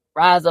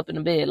rise up in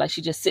the bed. Like,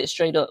 she just sits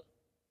straight up.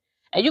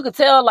 And you could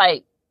tell,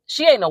 like,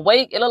 she ain't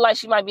awake. It look like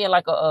she might be in,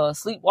 like, a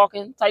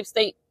sleepwalking type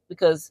state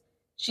because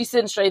she's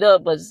sitting straight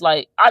up, but it's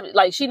like,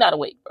 she not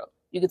awake, bro.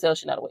 You can tell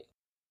she not awake.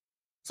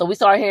 So we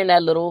start hearing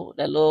that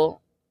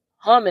little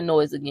humming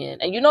noise again.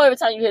 And you know, every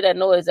time you hear that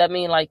noise, that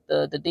means like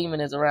the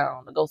demon is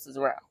around, the ghost is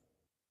around.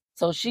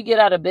 So she get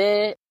out of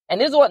bed, and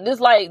this is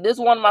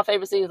one of my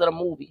favorite scenes of the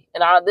movie.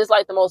 And this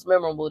like the most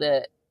memorable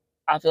that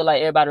I feel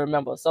like everybody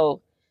remember.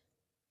 So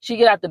she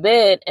get out the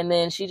bed, and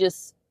then she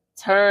just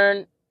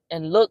turn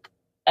and look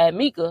at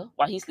Micah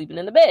while he's sleeping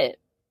in the bed.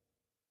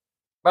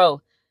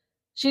 Bro,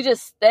 she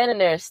just standing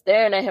there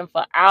staring at him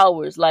for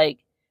hours. Like,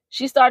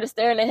 she started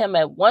staring at him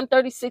at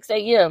 1:36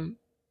 a.m.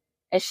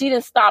 and she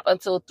didn't stop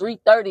until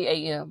 3:30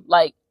 a.m.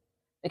 Like,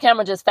 the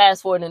camera just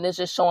fast forward and it's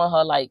just showing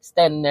her like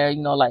standing there,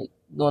 you know, like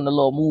doing the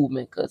little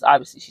movement because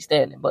obviously she's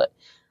standing, but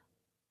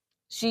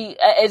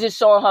it's just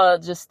showing her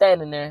just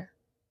standing there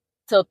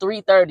till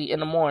 3:30 in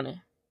the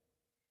morning.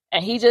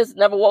 And he just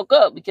never woke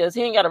up because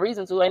he ain't got a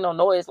reason to. Ain't no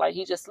noise. Like,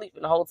 he just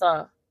sleeping the whole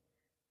time.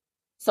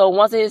 So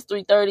once it hits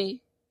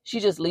 3:30, she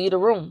just leave the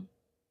room.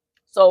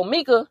 So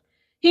Micah,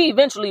 he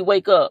eventually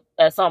wake up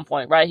at some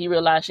point, right? He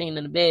realized she ain't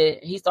in the bed.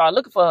 He started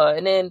looking for her.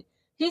 And then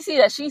he see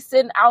that she's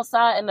sitting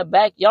outside in the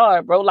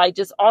backyard, bro. Like,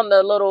 just on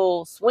the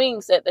little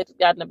swing set that you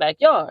got in the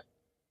backyard.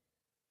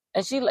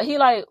 And he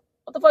like,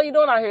 what the fuck you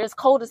doing out here? It's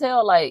cold as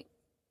hell. Like,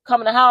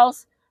 come in the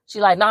house. She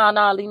like,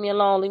 nah, leave me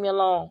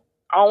alone.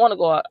 I don't want to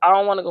go out. I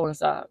don't want to go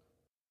inside.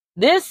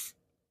 This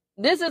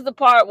is the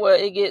part where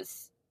it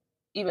gets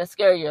even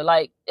scarier.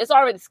 Like, it's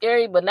already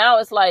scary, but now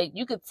it's like,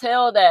 you could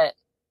tell that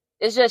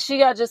it's just, she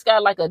just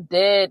got like a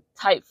dead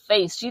type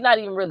face. She's not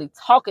even really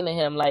talking to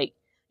him. Like,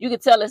 you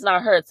could tell it's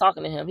not her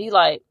talking to him. He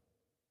like,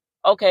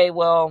 okay,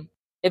 well,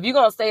 if you're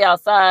going to stay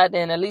outside,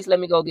 then at least let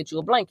me go get you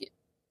a blanket.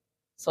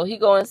 So he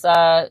go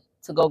inside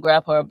to go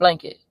grab her a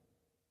blanket.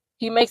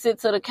 He makes it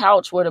to the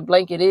couch where the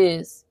blanket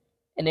is,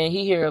 and then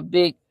he hear a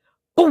big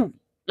boom,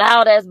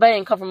 loud ass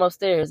bang come from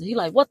upstairs. And he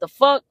like, what the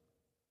fuck?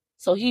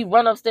 So he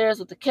run upstairs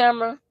with the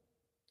camera,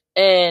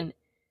 and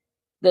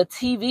the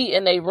TV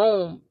in their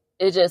room,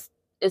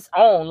 it's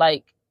on.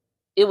 Like,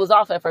 it was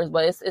off at first,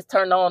 but it's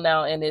turned on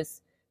now, and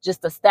it's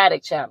just a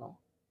static channel.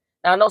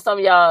 Now, I know some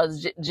of y'all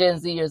Gen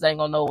Zers ain't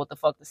gonna know what the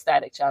fuck the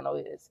static channel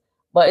is,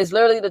 but it's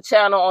literally the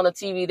channel on the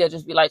TV that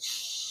just be like,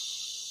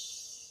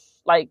 shh,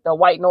 like the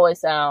white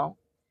noise sound,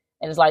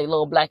 and it's like a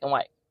little black and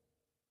white.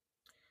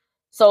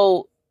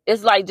 So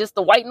it's like just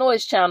the white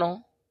noise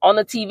channel on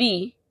the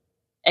TV,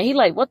 and he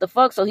like, what the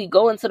fuck? So he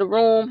go into the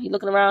room, he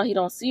looking around, he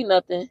don't see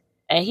nothing,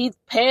 and he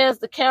pans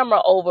the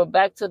camera over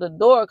back to the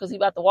door because he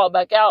about to walk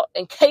back out,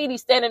 and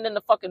Katie's standing in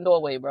the fucking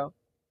doorway, bro.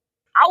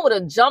 I would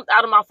have jumped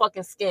out of my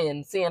fucking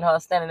skin seeing her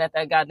standing at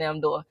that goddamn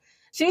door.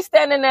 She's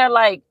standing there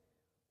like,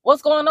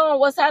 what's going on?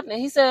 What's happening?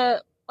 He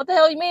said, what the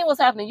hell you mean what's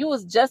happening? You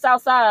was just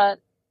outside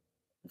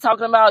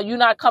talking about you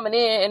not coming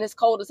in and it's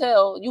cold as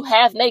hell. You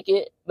half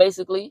naked,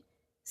 basically,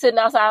 sitting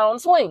outside on the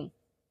swing.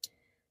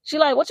 She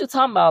like, what you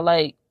talking about?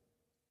 Like,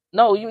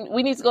 no,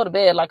 we need to go to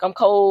bed. Like, I'm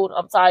cold,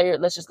 I'm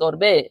tired, let's just go to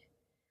bed.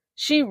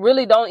 She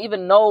really don't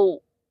even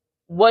know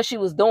what she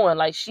was doing.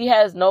 Like, she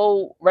has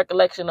no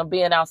recollection of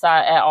being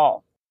outside at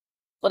all.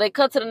 So they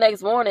cut to the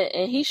next morning,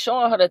 and he's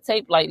showing her the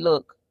tape like,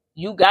 look,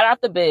 you got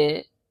out the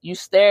bed, you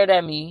stared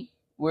at me,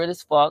 weird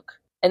as fuck,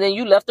 and then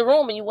you left the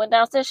room and you went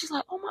downstairs. She's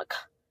like, oh my God,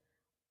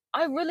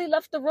 I really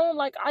left the room.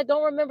 Like, I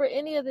don't remember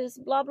any of this,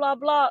 blah, blah,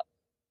 blah.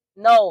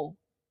 No.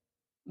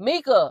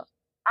 Micah,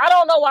 I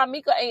don't know why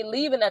Micah ain't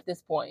leaving at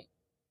this point.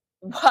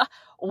 Why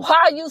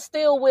are you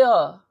still with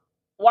her?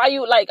 Why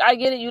you, like, I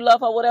get it, you love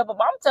her, whatever,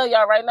 but I'm telling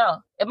y'all right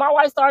now, if my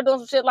wife started doing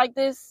some shit like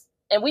this,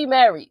 and we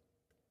married,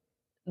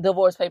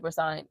 divorce paper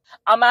signed,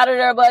 I'm out of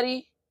there,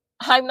 buddy.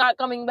 I'm not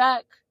coming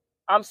back.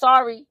 I'm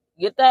sorry.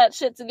 Get that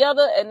shit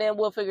together, and then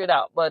we'll figure it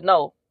out. But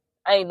no,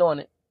 I ain't doing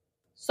it.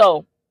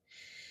 So,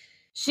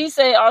 she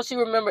said all she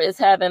remember is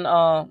having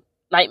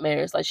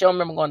nightmares. Like, she don't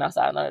remember going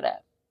outside, none of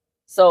that.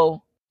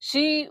 So,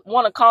 she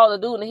want to call the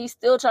dude, and he's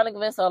still trying to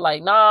convince her,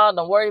 like, nah,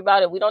 don't worry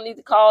about it. We don't need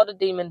to call the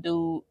demon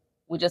dude.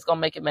 We just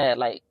gonna make it mad.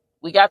 Like,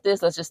 we got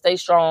this. Let's just stay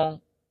strong.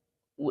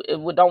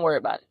 Don't worry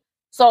about it.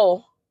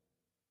 So,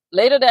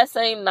 later that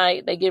same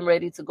night, they getting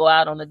ready to go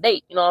out on a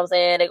date. You know what I'm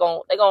saying? They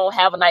gonna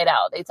have a night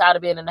out. They tired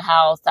of being in the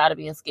house, tired of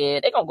being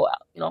scared. They gonna go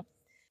out, you know?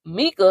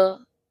 Micah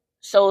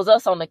shows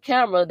us on the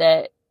camera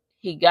that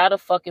he got a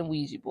fucking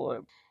Ouija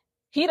board.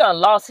 He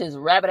done lost his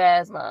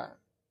rabbit-ass mind.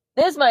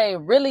 This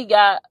man really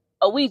got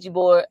a Ouija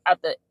board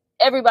after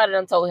everybody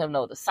done told him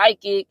no. The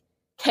psychic,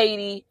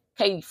 Katie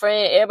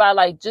friend, everybody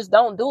like, just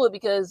don't do it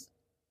because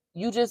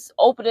you just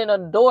opening a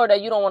door that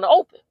you don't want to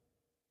open.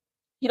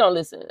 He don't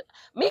listen.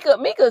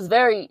 Micah's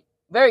very,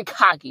 very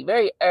cocky,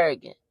 very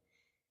arrogant.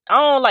 I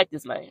don't like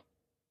this man.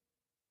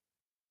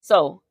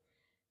 So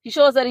he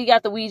shows that he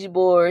got the Ouija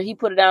board. He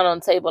put it down on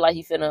the table like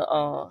he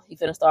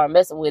finna start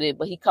messing with it.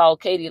 But he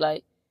called Katie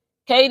like,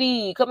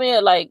 Katie, come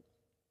here, like,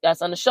 got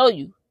something to show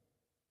you.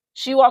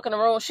 She walk in the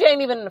room. She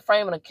ain't even in the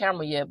frame of the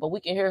camera yet, but we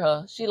can hear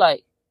her. She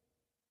like,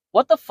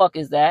 what the fuck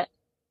is that?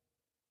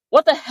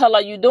 What the hell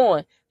are you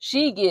doing?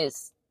 She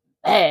gets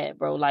mad,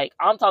 bro. Like,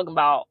 I'm talking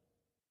about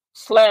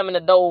slamming the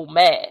door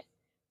mad.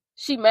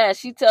 She mad.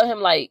 She tell him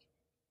like,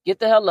 get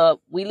the hell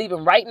up. We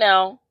leaving right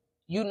now.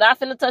 You not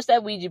finna touch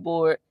that Ouija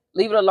board.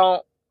 Leave it alone.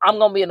 I'm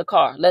gonna be in the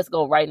car. Let's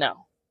go right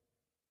now.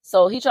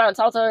 So he trying to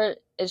talk to her,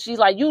 and she's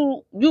like,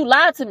 you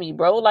lied to me,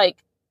 bro. Like,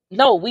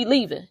 no, we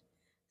leaving.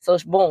 So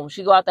boom,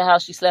 she go out the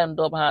house. She slammed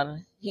the door behind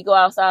her. He go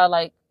outside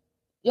like,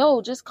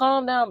 yo, just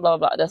calm down, blah,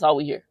 blah, blah. That's all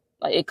we hear.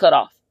 Like, it cut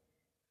off.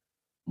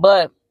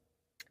 But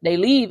they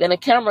leave, and the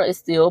camera is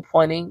still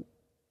pointing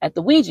at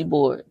the Ouija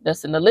board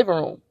that's in the living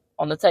room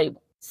on the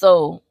table.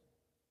 So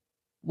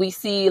we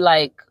see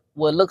like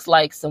what looks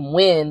like some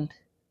wind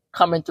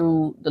coming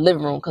through the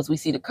living room because we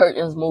see the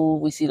curtains move.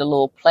 We see the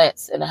little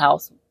plants in the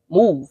house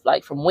move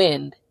like from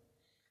wind.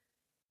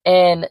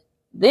 And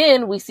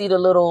then we see the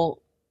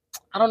little,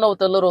 I don't know what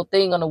the little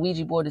thing on the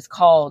Ouija board is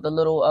called. The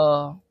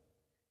little,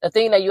 the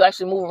thing that you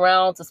actually move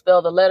around to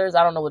spell the letters.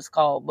 I don't know what it's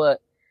called, but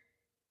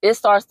it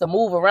starts to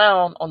move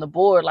around on the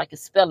board like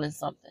it's spelling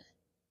something.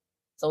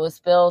 So it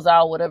spells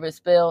out whatever it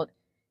spelled.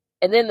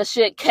 And then the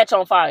shit catch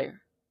on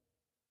fire.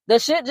 The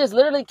shit just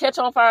literally catch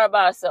on fire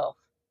by itself.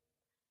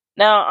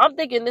 Now, I'm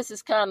thinking this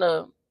is kind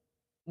of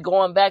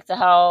going back to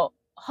how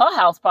her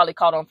house probably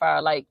caught on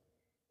fire. Like,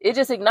 it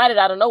just ignited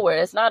out of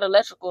nowhere. It's not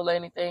electrical or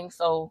anything.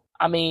 So,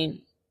 I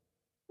mean,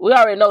 we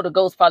already know the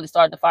ghost probably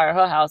started to fire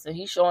her house. And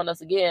he's showing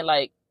us again,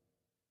 like,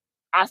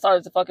 I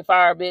started to fucking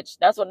fire, bitch.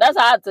 That's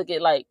how I took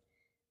it. Like,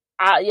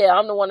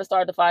 I'm the one that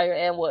started the fire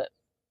and what.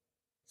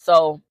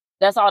 So,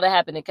 that's all that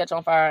happened. It catch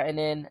on fire. And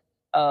then,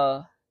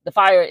 the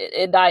fire,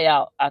 it die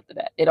out after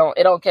that. It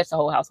don't catch the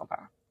whole house on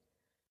fire.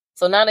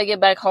 So now they get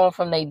back home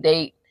from their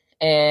date,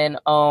 and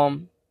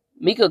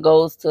Micah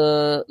goes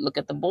to look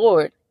at the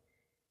board,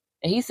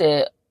 and he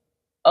said,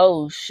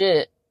 "Oh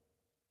shit!"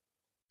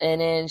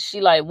 And then she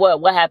like,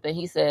 "What happened?"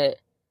 He said,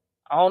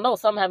 "I don't know.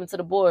 Something happened to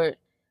the board."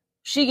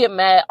 She get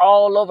mad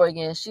all over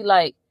again. She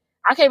like,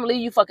 "I can't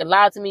believe you fucking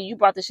lied to me. You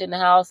brought this shit in the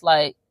house."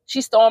 Like,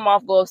 she stormed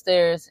off, go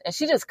upstairs, and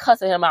she just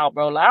cussing him out,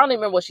 bro. Like, I don't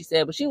even remember what she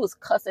said, but she was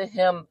cussing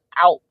him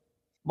out.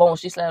 Boom,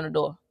 she slammed the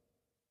door.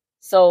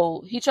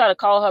 So he tried to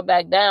call her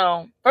back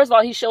down. First of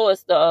all, he showed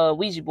us the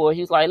Ouija board.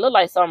 He was like, look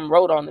like something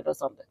wrote on it or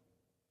something.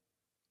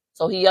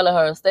 So he yelled at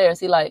her upstairs.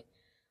 He like,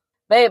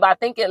 babe, I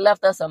think it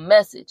left us a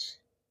message.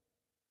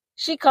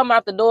 She come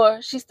out the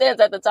door. She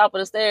stands at the top of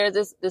the stairs.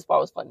 This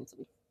part was funny to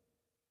me.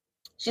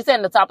 She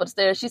stands at the top of the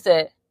stairs. She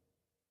said,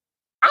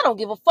 I don't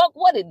give a fuck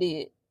what it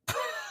did.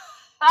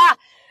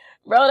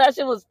 Bro, that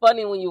shit was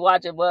funny when you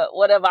watch it, but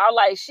whatever. I'm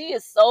like, she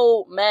is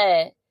so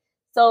mad.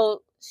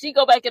 So she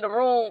go back in the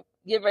room,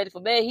 getting ready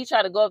for bed. He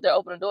tried to go up there,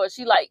 open the door.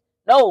 She like,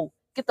 no,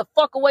 get the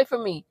fuck away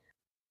from me.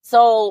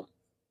 So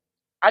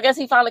I guess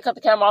he finally cut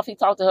the camera off. He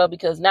talked to her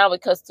because now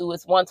it cuts to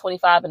it's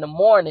 1:25 in the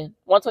morning,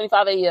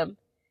 1:25 a.m.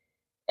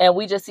 And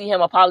we just see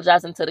him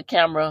apologizing to the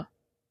camera.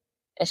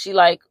 And she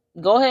like,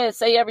 go ahead,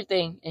 say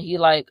everything. And he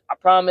like, I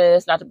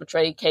promise not to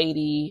betray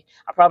Katie.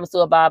 I promise to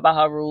abide by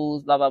her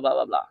rules, blah, blah, blah,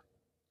 blah, blah.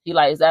 He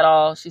like, is that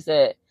all? She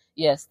said,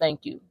 yes,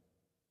 thank you.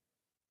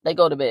 They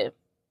go to bed.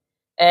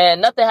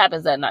 And nothing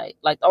happens that night.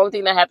 Like, the only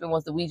thing that happened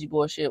was the Ouija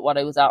board shit while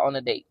they was out on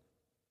a date.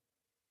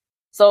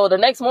 So the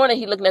next morning,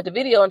 he looking at the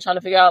video and trying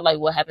to figure out, like,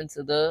 what happened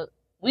to the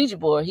Ouija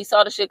board. He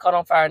saw the shit caught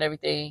on fire and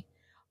everything.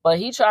 But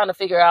he trying to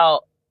figure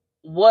out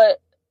what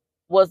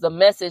was the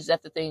message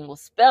that the thing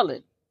was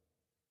spelling.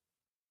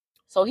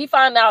 So he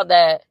found out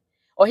that,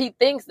 or he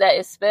thinks that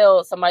it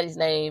spelled somebody's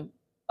name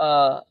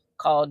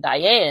called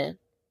Diane.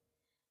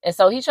 And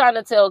so he's trying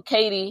to tell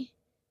Katie,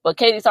 but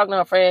Katie's talking to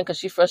her friend because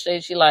she's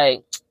frustrated. She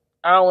like,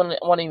 I don't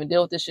want to even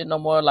deal with this shit no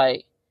more.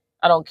 Like,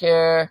 I don't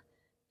care.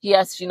 He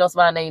asked if she knows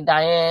somebody named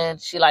Diane.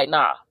 She like,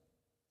 nah.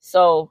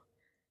 So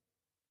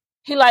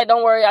he like,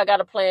 don't worry, I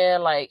got a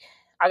plan. Like,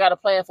 I got a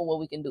plan for what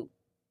we can do.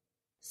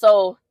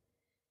 So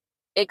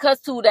it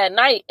cuts to that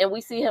night, and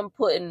we see him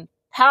putting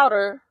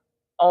powder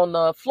on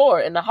the floor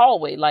in the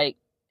hallway, like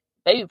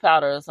baby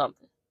powder or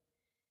something.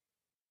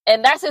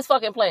 And that's his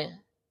fucking plan,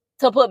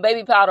 to put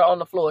baby powder on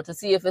the floor to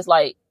see if it's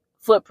like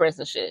footprints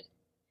and shit.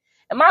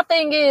 And my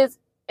thing is,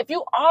 if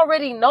you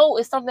already know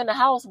it's something in the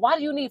house, why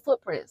do you need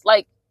footprints?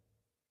 Like,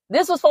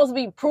 this was supposed to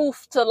be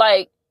proof to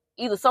like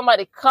either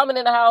somebody coming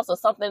in the house or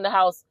something in the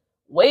house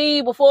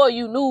way before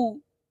you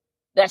knew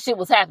that shit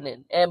was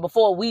happening and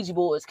before Ouija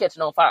board was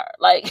catching on fire.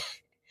 Like,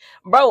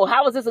 bro,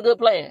 how is this a good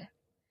plan?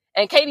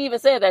 And Katie even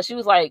said that. She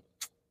was like,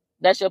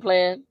 that's your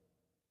plan,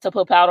 to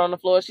put powder on the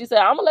floor? She said,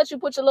 I'm gonna let you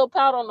put your little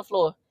powder on the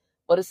floor,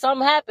 but if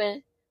something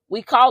happen,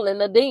 we calling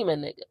the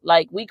demon nigga.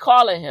 Like, we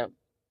calling him.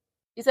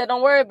 He said,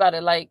 don't worry about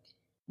it. Like,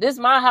 this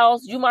my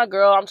house, you my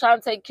girl, I'm trying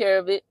to take care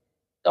of it.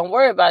 Don't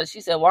worry about it. She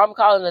said, well, I'm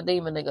calling the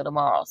demon nigga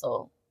tomorrow,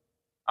 so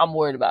I'm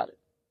worried about it.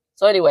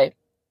 So anyway,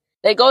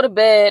 they go to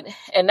bed,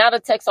 and now the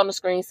text on the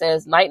screen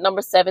says night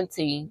number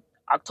 17,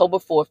 October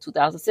 4th,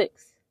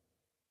 2006.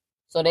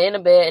 So they're in the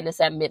bed, and it's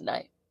at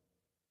midnight.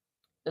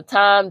 The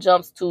time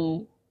jumps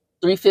to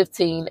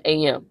 3:15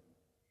 a.m.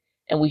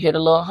 and we hear the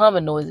little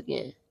humming noise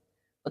again.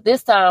 But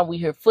this time we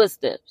hear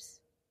footsteps.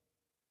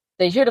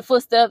 They hear the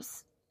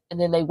footsteps, and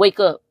then they wake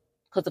up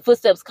because the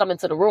footsteps come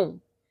into the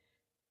room.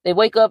 They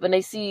wake up and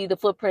they see the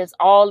footprints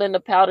all in the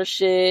powder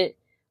shit,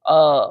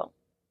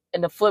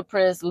 and the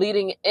footprints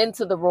leading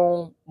into the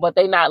room, but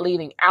they not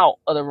leading out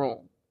of the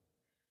room.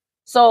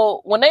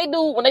 So when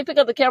they pick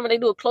up the camera, they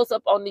do a close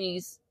up on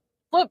these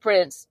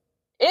footprints.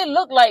 It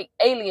looked like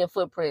alien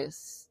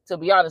footprints, to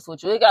be honest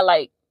with you. It got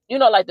like, you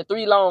know, like the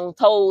 3 long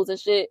toes and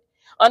shit.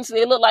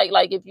 Honestly, it looked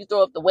like if you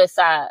throw up the West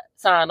Side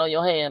sign on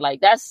your hand, like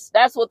that's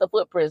what the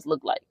footprints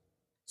look like.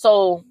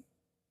 So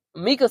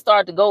Micah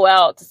started to go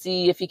out to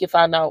see if he could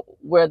find out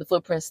where the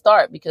footprints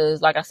start,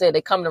 because like I said,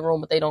 they come in the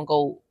room, but they don't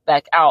go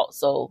back out.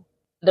 So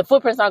the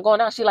footprints not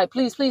going out. She like,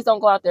 please don't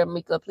go out there,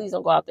 Micah. Please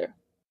don't go out there.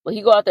 But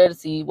he go out there to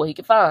see what he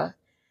can find.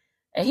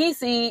 And he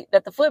see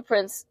that the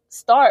footprints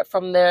start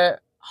from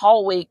their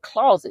hallway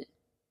closet.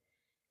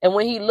 And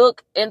when he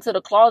look into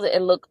the closet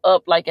and look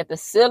up like at the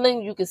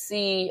ceiling, you can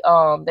see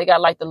they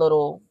got like the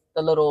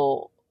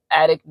little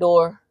attic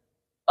door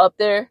up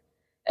there,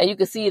 and you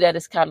can see that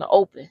it's kind of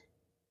open.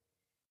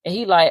 And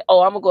he like,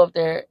 oh, I'm gonna go up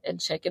there and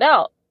check it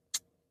out.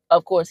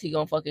 Of course he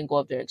gonna fucking go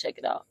up there and check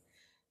it out.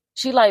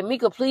 She like,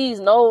 Micah, please,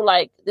 no,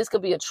 like this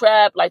could be a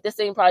trap. Like this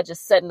thing probably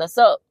just setting us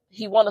up.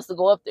 He want us to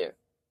go up there.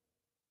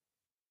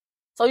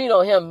 So you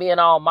know him being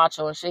all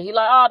macho and shit. He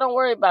like, oh, don't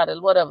worry about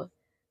it, whatever.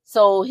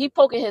 So he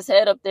poking his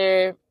head up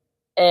there,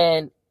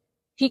 and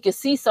he could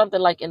see something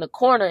like in the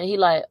corner, and he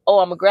like, oh,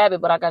 I'm gonna grab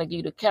it, but I gotta give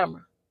you the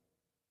camera.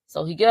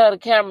 So he get out the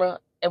camera,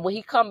 and when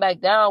he come back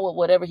down with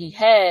whatever he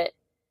had,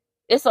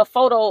 it's a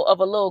photo of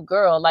a little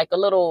girl, like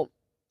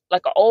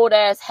an old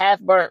ass half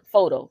burnt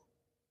photo.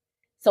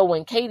 So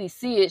when Katie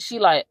see it, she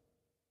like,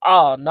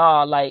 oh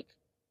nah, like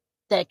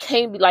that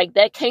can't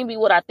be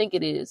what I think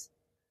it is.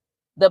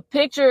 The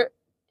picture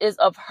is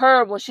of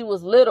her when she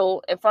was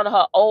little in front of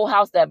her old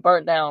house that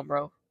burnt down,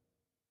 bro.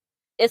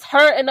 It's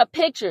her in the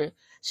picture.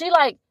 She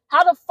like,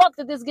 how the fuck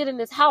did this get in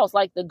this house?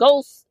 Like the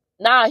ghost,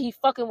 nah, he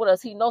fucking with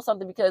us. He knows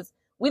something because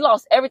we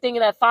lost everything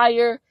in that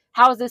fire.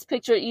 How does this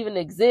picture even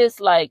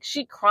exist? Like,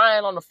 she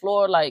crying on the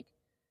floor. Like,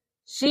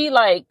 she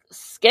like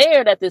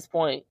scared at this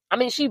point. I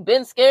mean, she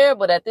been scared,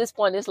 but at this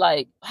point, it's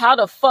like, how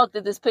the fuck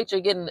did this picture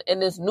get in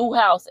this new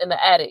house in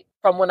the attic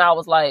from when I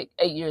was like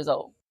 8 years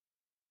old?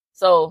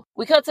 So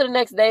we cut to the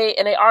next day,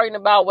 and they arguing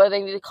about whether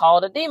they need to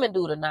call the demon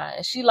dude or not.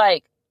 And she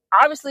like,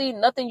 obviously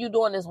nothing you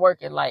doing is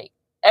working. Like,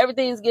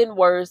 everything's getting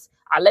worse.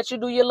 I let you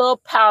do your little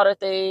powder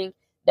thing.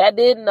 That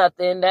did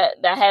nothing. That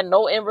had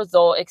no end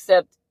result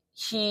except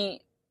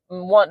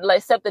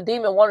the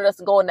demon wanted us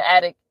to go in the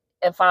attic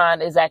and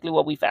find exactly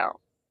what we found.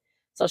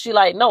 So she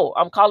like, no,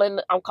 I'm calling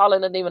the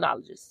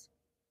demonologist.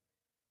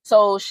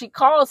 So she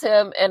calls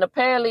him, and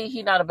apparently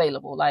he not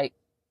available. Like,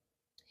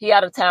 he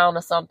out of town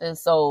or something.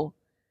 So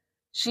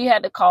she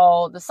had to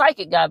call the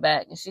psychic guy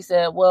back, and she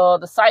said, well,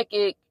 the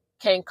psychic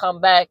can't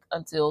come back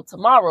until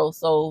tomorrow,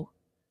 so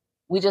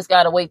we just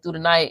gotta wait through the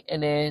night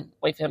and then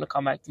wait for him to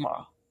come back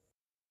tomorrow.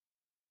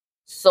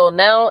 So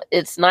now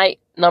it's night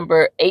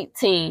number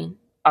 18,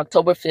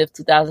 October 5th,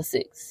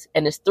 2006,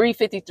 and it's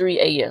 3:53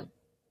 a.m.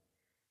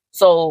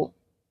 So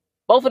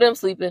both of them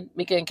sleeping,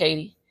 Micah and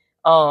Katie.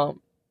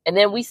 And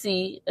then we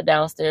see the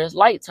downstairs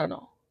light turn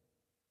on.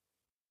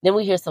 Then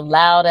we hear some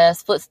loud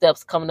ass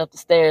footsteps coming up the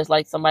stairs,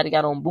 like somebody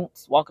got on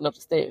boots walking up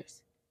the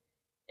stairs.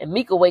 And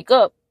Micah wake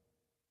up,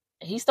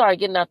 and he started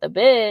getting out the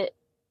bed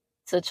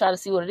to try to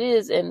see what it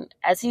is. And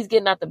as he's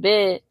getting out the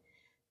bed,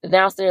 the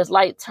downstairs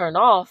light turned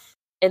off.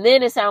 And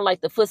then it sounded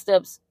like the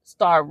footsteps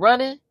start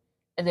running,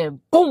 and then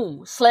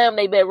boom, slam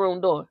their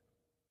bedroom door.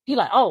 He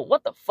like, oh,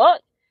 what the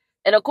fuck?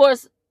 And of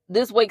course,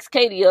 this wakes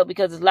Katie up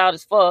because it's loud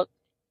as fuck.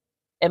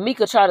 And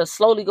Micah try to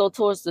slowly go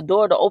towards the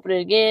door to open it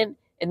again.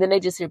 And then they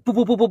just hear boo,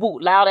 boo, boo, boo, boo,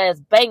 loud ass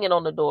banging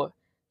on the door.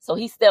 So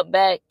he stepped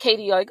back.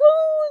 Katie like,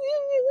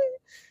 oh.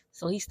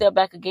 So he stepped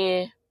back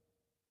again.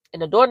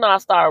 And the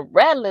doorknob started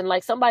rattling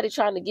like somebody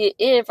trying to get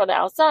in from the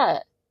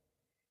outside.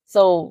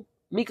 So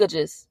Micah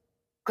just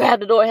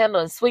grabbed the door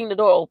handle and swing the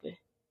door open.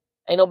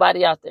 Ain't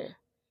nobody out there.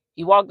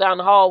 He walked down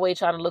the hallway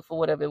trying to look for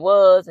whatever it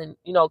was. And,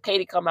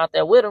 Katie come out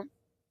there with him.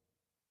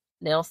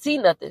 They don't see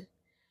nothing.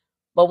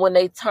 But when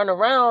they turn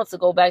around to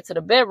go back to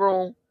the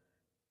bedroom,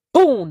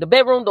 boom, the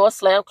bedroom door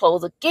slammed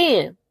closed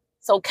again.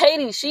 So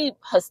Katie, she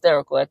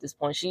hysterical at this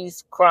point.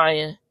 She's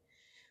crying.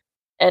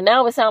 And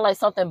now it sounds like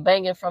something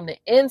banging from the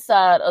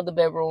inside of the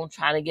bedroom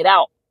trying to get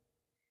out.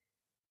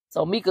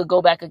 So Micah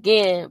go back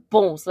again,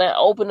 boom, slam,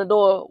 open the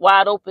door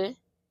wide open.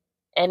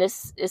 And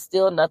it's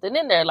still nothing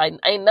in there. Like,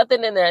 ain't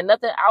nothing in there.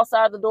 Nothing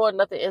outside the door,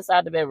 nothing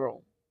inside the bedroom.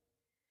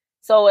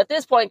 So at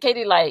this point,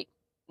 Katie like,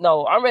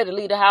 no, I'm ready to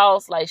leave the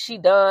house. Like, she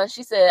done.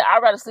 She said,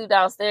 I'd rather sleep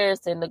downstairs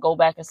than to go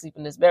back and sleep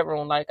in this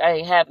bedroom. Like, I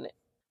ain't having it.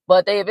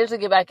 But they eventually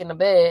get back in the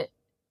bed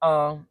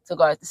to go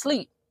back to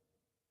sleep.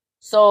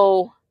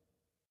 So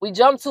we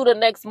jump to the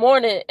next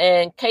morning,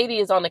 and Katie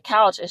is on the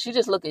couch, and she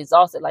just looked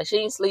exhausted. Like, she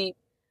ain't sleep.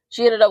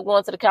 She ended up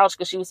going to the couch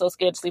because she was so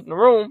scared to sleep in the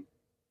room.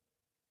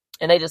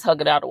 And they just hug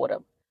it out or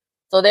whatever.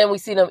 So then we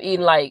see them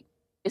eating, like,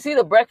 it's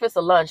either breakfast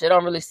or lunch. They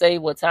don't really say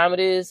what time it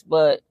is,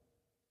 but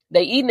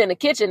they eating in the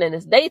kitchen, and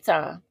it's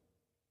daytime.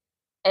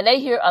 And they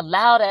hear a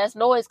loud-ass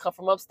noise come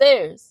from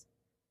upstairs.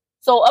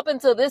 So up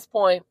until this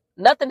point,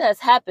 nothing has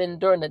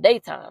happened during the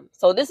daytime.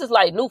 So this is,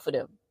 like, new for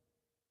them.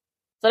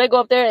 So they go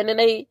up there, and then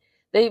they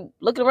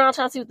looking around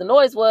trying to see what the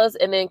noise was.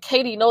 And then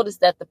Katie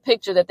noticed that the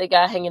picture that they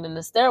got hanging in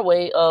the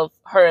stairway of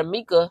her and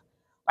Micah,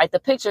 like, the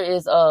picture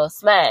is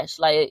smashed.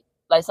 Like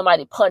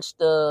somebody punched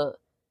the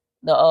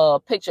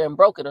picture and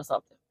broke it or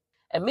something.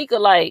 And Micah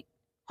like,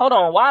 hold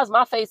on, why is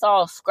my face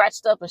all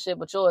scratched up and shit,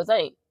 but yours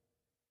ain't?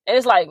 And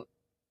it's like,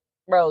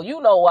 bro,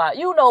 you know why.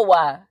 You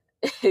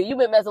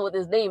been messing with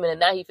this demon, and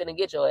now he finna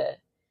get your ass.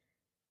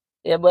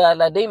 Yeah, but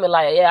the demon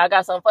like, yeah, I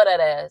got something for that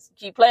ass.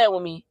 Keep playing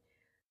with me.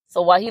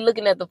 So while he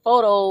looking at the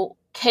photo,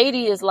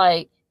 Katie is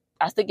like,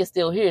 I think it's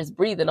still here. It's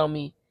breathing on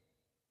me.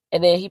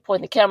 And then he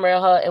pointed the camera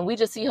at her, and we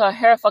just see her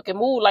hair fucking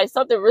move like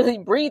something really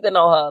breathing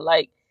on her.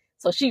 Like,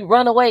 so she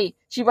run away.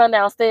 She run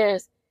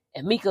downstairs,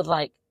 and Mika's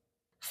like,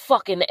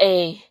 fucking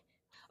A.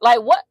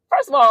 Like, what?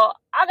 First of all,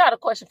 I got a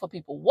question for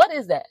people. What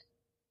is that?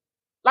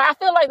 Like, I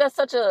feel like that's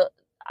such a,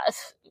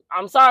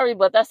 I'm sorry,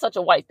 but that's such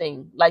a white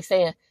thing. Like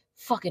saying,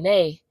 fucking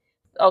A.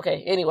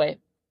 Okay, anyway.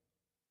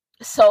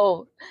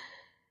 So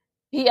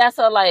he asked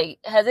her, like,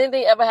 has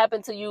anything ever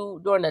happened to you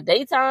during the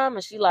daytime?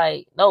 And she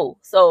like, no.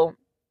 So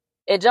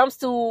it jumps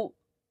to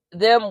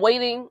them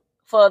waiting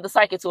for the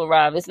psychic to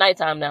arrive. It's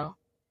nighttime now.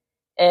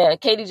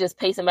 And Katie just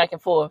pacing back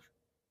and forth.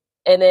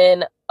 And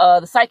then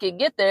the psychic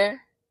get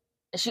there,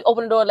 and she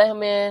opened the door and let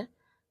him in.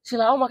 She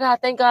like, oh my God,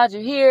 thank God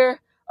you're here.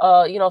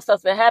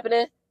 Stuff's been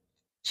happening.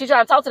 She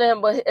trying to talk to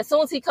him, but as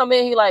soon as he come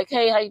in, he like,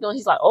 hey, how you doing?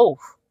 He's like, oh,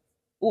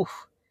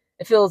 oof.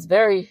 It feels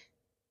very,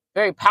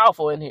 very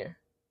powerful in here.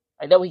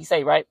 Like, that's what he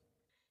say, right?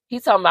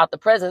 He's talking about the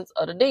presence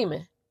of the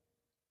demon.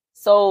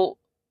 So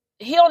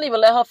he don't even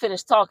let her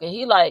finish talking.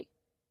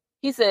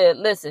 He said,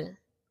 listen,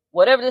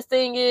 whatever this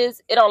thing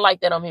is, it don't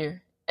like that I'm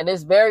here. And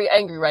it's very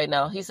angry right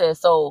now. He said,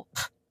 so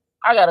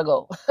I gotta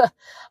go.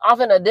 I'm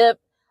finna dip.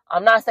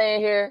 I'm not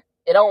staying here.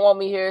 It don't want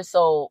me here.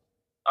 So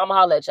I'm gonna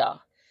holler at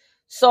y'all.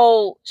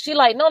 So she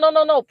like,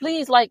 no,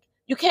 please. Like,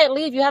 you can't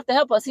leave. You have to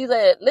help us. He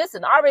said,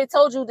 listen, I already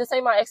told you this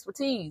ain't my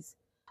expertise.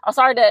 I'm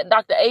sorry that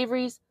Dr.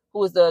 Avery's,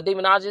 who is the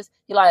demonologist,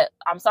 he like,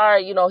 I'm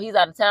sorry, he's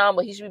out of town,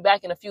 but he should be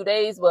back in a few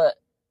days. But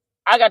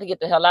I got to get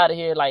the hell out of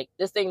here. Like,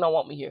 this thing don't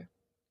want me here.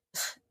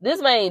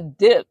 This man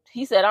dipped.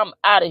 He said, I'm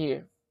out of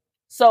here.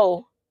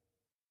 So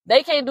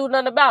they can't do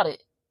nothing about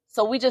it.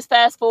 So we just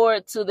fast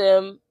forward to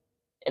them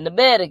in the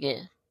bed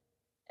again.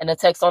 And the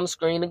text on the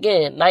screen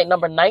again. Night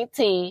number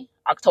 19,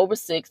 October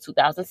 6,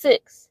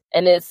 2006.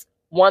 And it's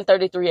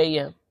 1:33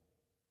 a.m.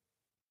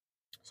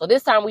 So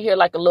this time we hear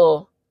like a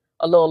little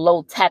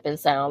low tapping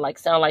sound like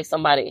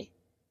somebody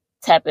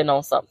tapping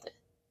on something.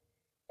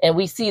 And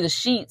we see the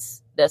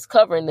sheets that's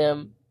covering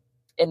them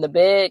in the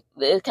bed.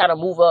 It kind of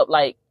move up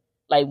like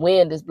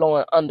wind is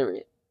blowing under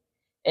it.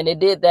 And it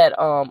did that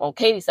on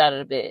Katie's side of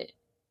the bed.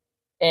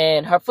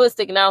 And her foot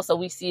sticking out, so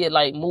we see it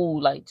like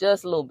move like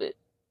just a little bit.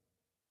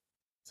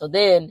 So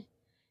then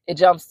it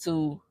jumps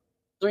to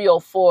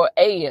 3:04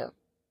 a.m.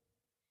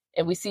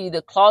 And we see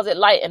the closet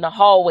light in the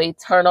hallway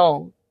turn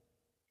on.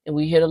 And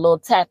we hear the little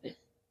tapping.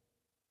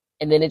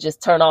 And then it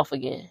just turn off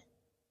again.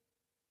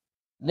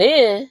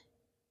 Then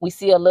we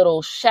see a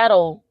little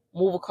shadow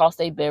move across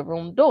their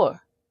bedroom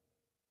door.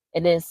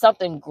 And then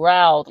something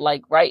growled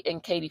like right in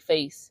Katie's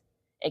face.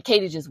 And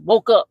Katie just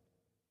woke up.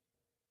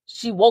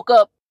 She woke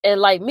up and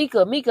like,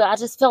 Micah, I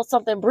just felt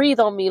something breathe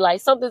on me.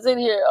 Like something's in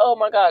here. Oh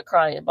my God,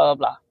 crying, blah,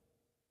 blah, blah.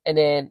 And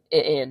then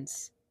it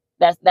ends.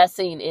 That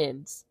scene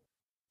ends.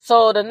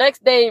 So the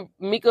next day,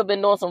 Micah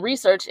been doing some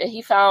research and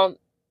he found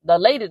the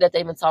lady that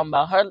they've been talking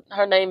about.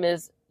 Her name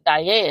is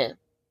Diane.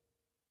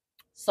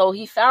 So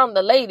he found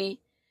the lady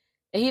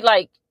and he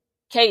like,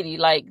 Katie,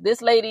 like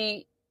this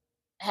lady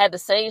had the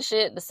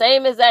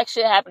same exact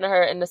shit happened to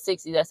her in the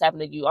 60s that's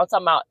happened to you. I'm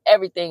talking about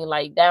everything,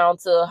 like down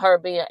to her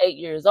being 8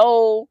 years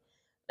old,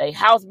 they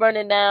house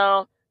burning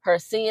down, her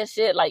seeing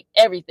shit, like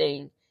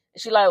everything.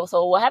 And she like,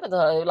 so what happened to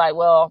her? Like,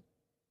 well,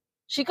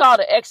 she called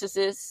the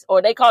exorcist,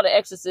 or they called the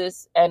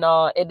exorcist, and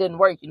it didn't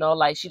work,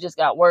 like she just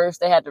got worse.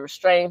 They had to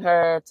restrain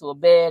her to a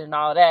bed and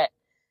all that.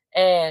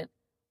 And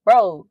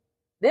bro,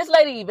 this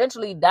lady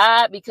eventually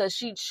died because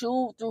she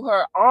chewed through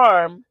her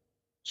arm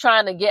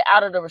trying to get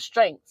out of the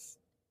restraints.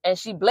 And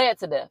she bled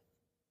to death.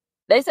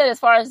 They said as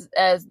far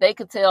as they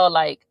could tell,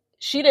 like,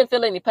 she didn't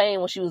feel any pain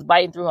when she was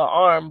biting through her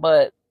arm,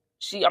 but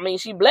she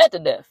bled to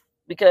death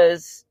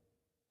because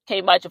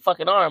can't bite your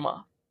fucking arm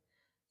off.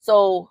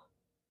 So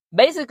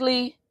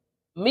basically,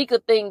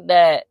 Micah think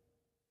that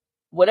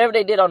whatever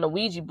they did on the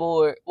Ouija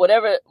board,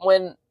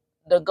 when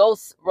the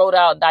ghost wrote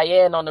out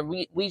Diane on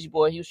the Ouija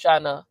board, he was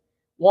trying to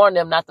warn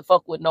them not to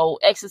fuck with no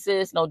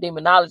exorcists, no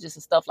demonologists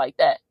and stuff like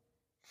that.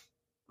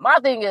 My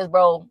thing is,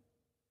 bro,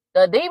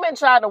 the demon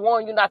tried to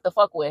warn you not to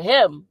fuck with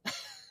him.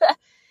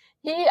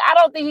 I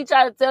don't think he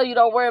tried to tell you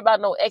don't worry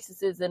about no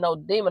exorcists and no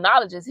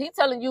demonologists. He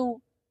telling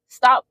you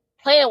stop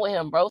playing with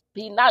him, bro.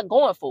 He not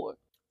going for it.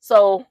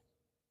 So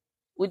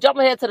we jump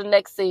ahead to the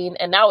next scene,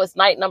 and now it's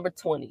night number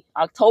 20,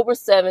 October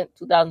 7th,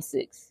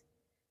 2006.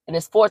 And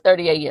it's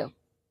 4:30 a.m.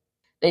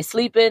 They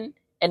sleeping,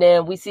 and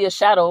then we see a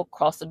shadow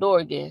cross the door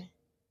again.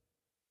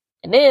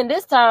 And then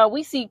this time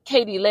we see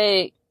Katie's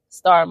leg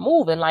start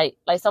moving, like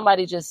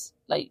somebody just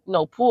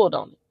pulled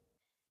on it.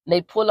 And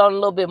they pull on a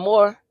little bit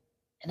more,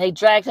 and they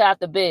dragged her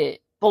out the bed.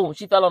 Boom,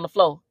 she fell on the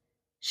floor.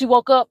 She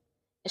woke up,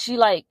 and she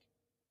like,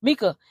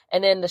 Micah.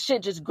 And then the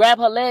shit just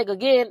grabbed her leg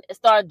again and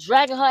started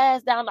dragging her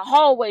ass down the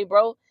hallway,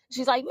 bro.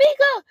 She's like,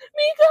 Micah.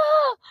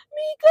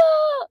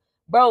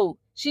 Bro,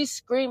 she's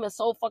screaming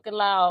so fucking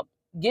loud,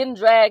 getting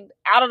dragged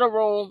out of the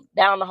room,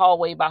 down the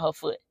hallway by her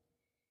foot.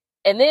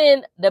 And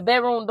then the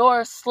bedroom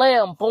door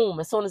slammed, boom,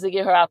 as soon as they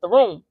get her out the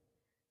room.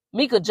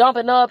 Micah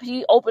jumping up,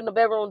 he opened the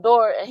bedroom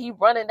door and he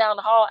running down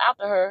the hall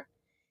after her.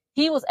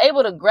 He was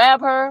able to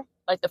grab her,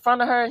 like the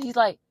front of her, and he's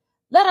like,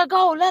 let her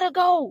go,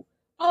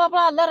 blah, blah,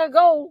 blah, let her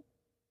go.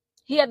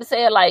 He had to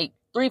say it like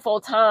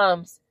 3-4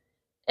 times,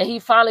 and he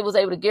finally was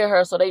able to get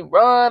her, so they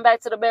run back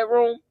to the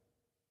bedroom,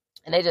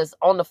 and they just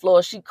on the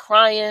floor, she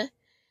crying,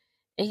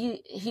 and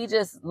he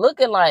just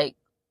looking like,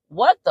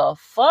 what the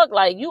fuck?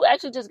 Like, you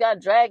actually just got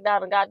dragged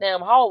down the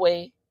goddamn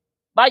hallway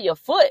by your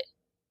foot.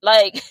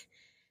 Like,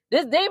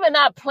 this demon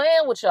not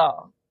playing with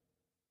y'all.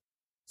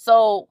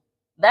 So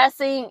that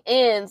scene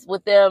ends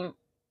with them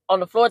on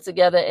the floor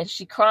together and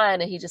she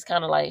crying and he just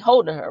kind of like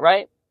holding her,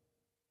 right?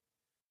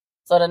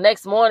 So the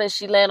next morning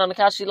she land on the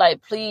couch. She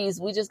like,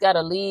 please, we just got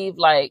to leave.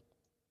 Like,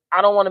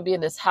 I don't want to be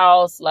in this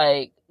house.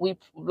 Like, we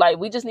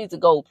just need to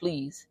go,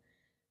 please.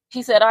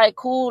 He said, all right,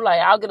 cool.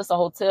 Like, I'll get us a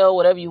hotel,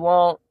 whatever you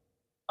want.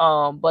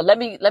 But let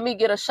me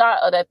get a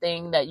shot of that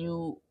thing that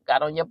you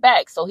got on your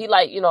back. So he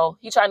like,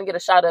 he trying to get a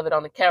shot of it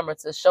on the camera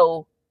to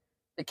show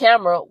the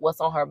camera what's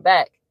on her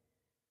back.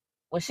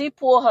 When she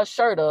pulled her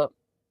shirt up,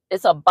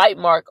 it's a bite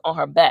mark on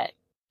her back.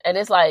 And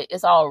it's like,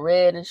 it's all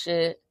red and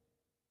shit.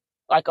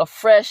 Like a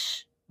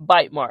fresh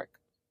bite mark.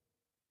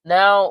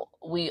 Now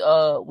we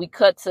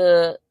cut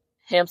to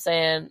him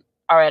saying,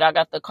 all right, I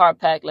got the car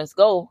packed, let's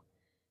go.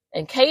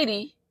 And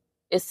Katie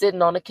is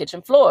sitting on the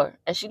kitchen floor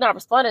and she not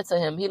responding to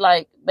him. He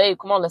like, babe,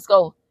 come on, let's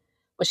go.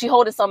 But she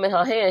holding something in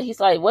her hand. He's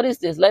like, what is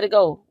this? Let it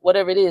go.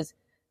 Whatever it is.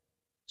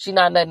 She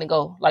not letting it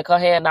go. Like her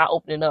hand not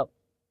opening up.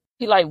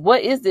 He like,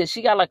 what is this?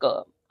 She got like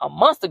a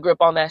monster grip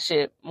on that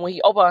shit. When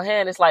he opened her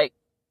hand, it's like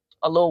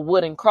a little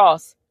wooden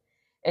cross.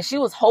 And she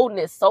was holding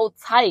it so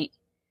tight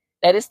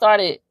that it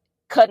started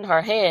cutting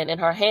her hand and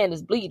her hand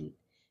is bleeding.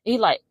 He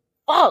like,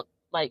 fuck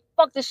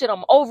this shit,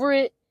 I'm over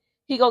it.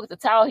 He go get the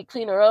towel, he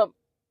clean her up,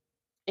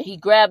 and he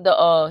grabbed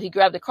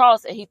the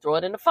cross and he throw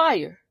it in the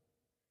fire.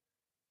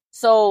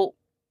 So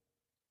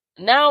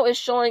now it's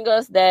showing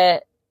us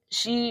that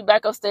she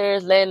back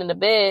upstairs laying in the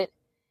bed,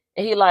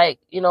 and he like,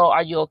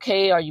 are you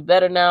okay? Are you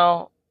better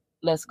now?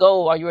 Let's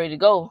go. Are you ready to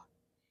go?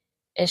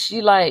 And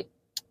she like,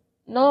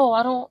 no,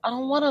 I don't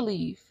want to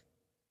leave.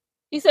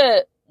 He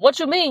said, what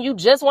you mean? You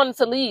just wanted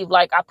to leave.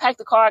 Like, I packed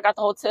the car, I got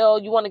the hotel.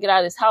 You want to get out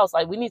of this house.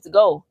 Like, we need to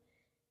go.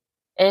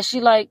 And she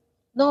like,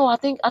 no, I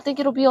think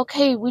it'll be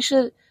okay. We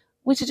should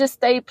just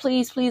stay.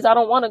 Please. I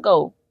don't want to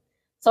go.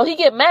 So he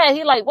get mad.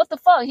 He like, what the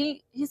fuck?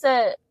 He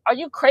said, are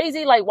you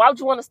crazy? Like, why would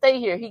you want to stay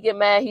here? He get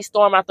mad. He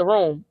storm out the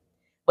room,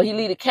 but he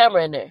leave the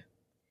camera in there.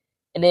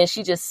 And then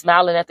she just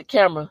smiling at the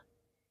camera.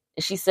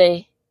 And she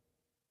say,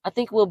 I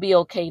think we'll be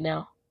okay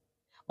now.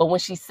 But when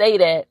she say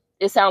that,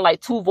 it sounds like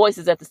two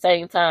voices at the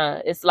same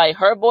time. It's like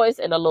her voice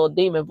and a little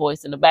demon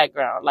voice in the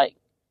background, like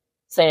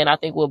saying, I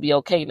think we'll be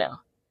okay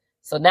now.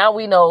 So now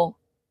we know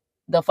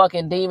the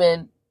fucking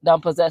demon done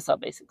possess her,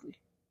 basically.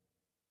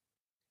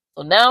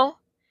 So now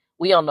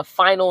we on the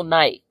final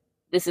night.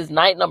 This is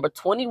night number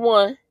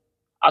 21,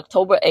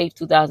 October 8th,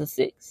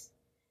 2006.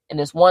 And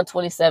it's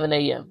 1:27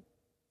 a.m.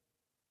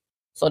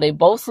 So they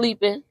both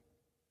sleeping.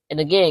 And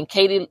again,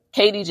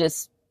 Katie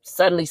just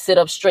suddenly sit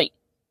up straight.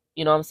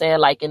 You know what I'm saying?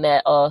 Like in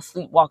that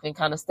sleepwalking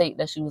kind of state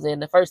that she was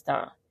in the first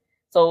time.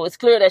 So it's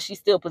clear that she's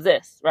still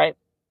possessed, right?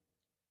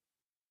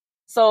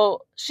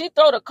 So she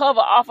throw the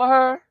cover off of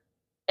her,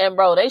 and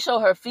bro, they show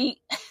her feet.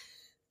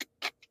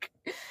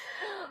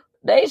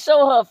 They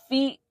show her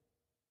feet,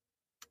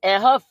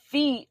 and her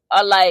feet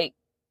are like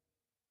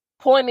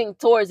pointing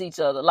towards each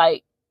other.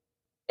 Like,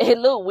 it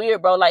looked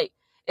weird, bro. Like,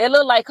 it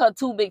looked like her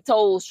two big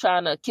toes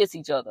trying to kiss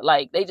each other.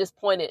 Like, they just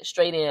pointed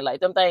straight in. Like,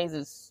 them things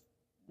is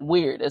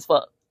weird as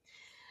fuck.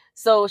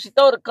 So she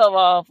throw the cover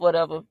off,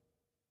 whatever.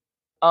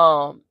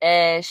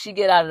 And she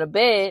get out of the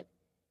bed,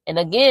 and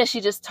again,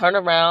 she just turn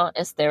around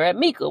and stare at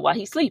Micah while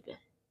he's sleeping.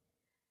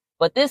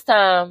 But this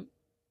time,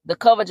 the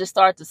cover just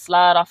started to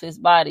slide off his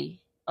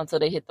body until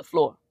they hit the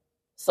floor.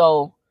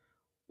 So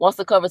once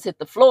the covers hit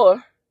the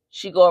floor,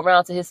 she go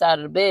around to his side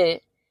of the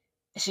bed,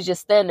 and she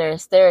just stand there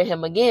and stare at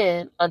him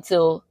again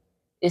until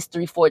it's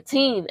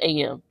 3:14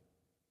 a.m.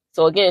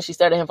 So again, she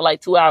stared at him for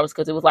like 2 hours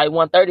because it was like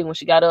 1:30 when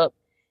she got up,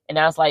 and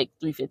now it's like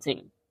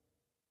 3:15.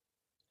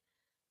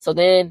 So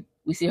then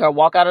we see her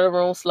walk out of the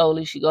room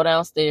slowly. She go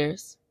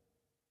downstairs.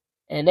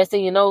 And next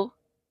thing you know,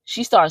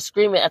 she starts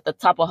screaming at the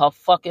top of her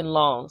fucking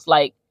lungs.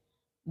 Like,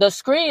 the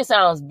scream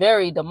sounds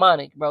very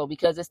demonic, bro,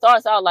 because it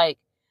starts out like,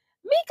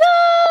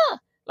 Micah!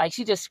 Like,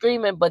 she just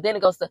screaming, but then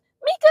it goes to,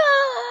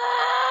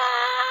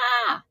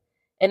 Micah!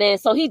 And then,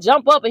 so he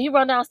jump up and he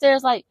run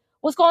downstairs like,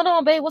 what's going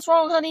on, babe? What's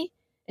wrong, honey?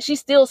 And she's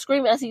still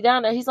screaming as he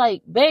down there. He's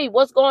like, babe,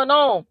 what's going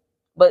on?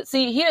 But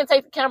see, he didn't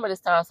take the camera this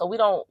time, so we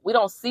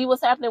don't see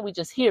what's happening. We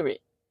just hear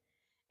it.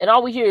 And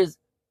all we hear is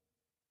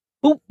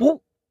boop,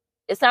 boop.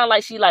 It sounds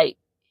like she like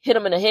hit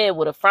him in the head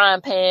with a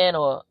frying pan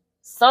or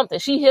something.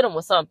 She hit him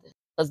with something.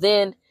 Because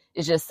then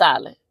it's just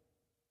silent.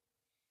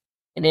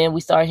 And then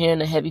we start hearing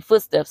the heavy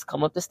footsteps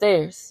come up the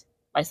stairs.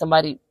 Like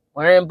somebody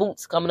wearing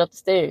boots coming up the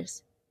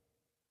stairs.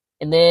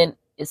 And then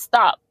it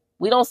stopped.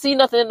 We don't see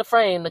nothing in the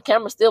frame. The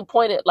camera's still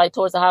pointed like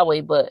towards the highway,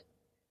 but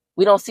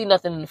we don't see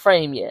nothing in the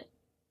frame yet.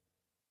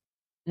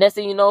 Next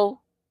thing you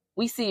know,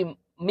 we see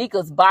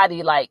Micah's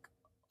body like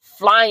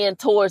flying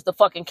towards the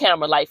fucking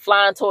camera, like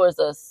flying towards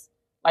us,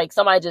 like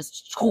somebody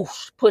just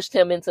pushed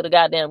him into the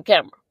goddamn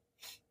camera.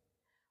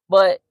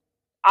 But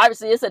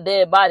obviously it's a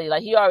dead body,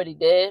 like he already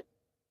dead.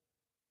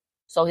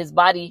 So his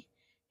body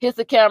hits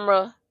the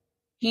camera,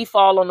 he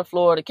fall on the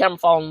floor, the camera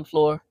fall on the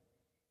floor.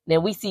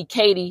 Then we see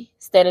Katie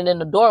standing in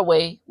the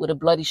doorway with a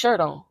bloody shirt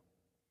on.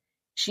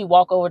 She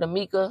walk over to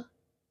Micah,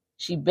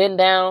 she bend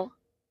down,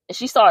 and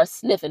she starts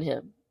sniffing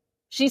him.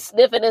 She's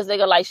sniffing this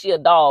nigga like she a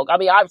dog. I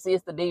mean, obviously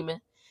it's the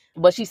demon,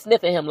 but she's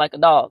sniffing him like a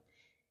dog.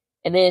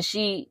 And then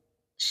she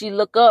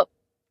look up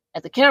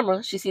at the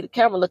camera. She see the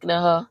camera looking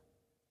at her.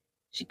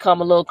 She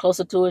come a little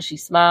closer to it. She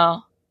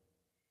smile.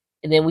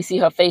 And then we see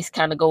her face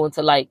kind of go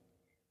into like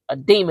a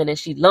demon, and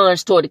she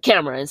lunge toward the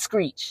camera and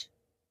screech.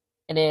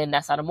 And then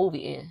that's how the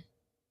movie ends.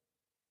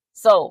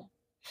 So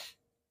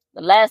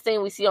the last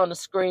thing we see on the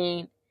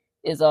screen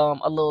is a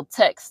little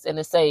text, and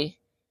it say,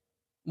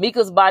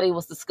 Micah's body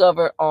was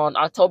discovered on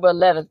October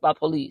 11th by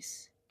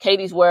police.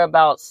 Katie's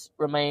whereabouts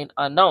remain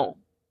unknown.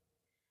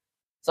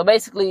 So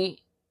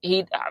basically,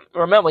 he died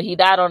on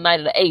the night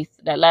of the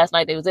 8th. That last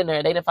night they was in there,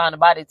 and they didn't find the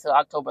body till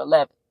October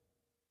 11th.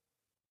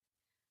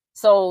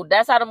 So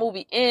that's how the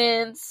movie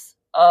ends.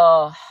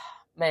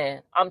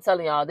 Man, I'm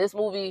telling y'all, this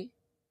movie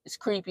is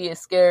creepy,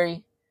 it's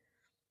scary.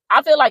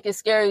 I feel like it's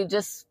scary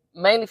just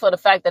mainly for the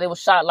fact that it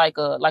was shot like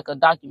a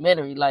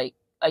documentary, like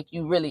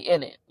you really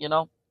in it, you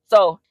know?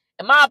 So,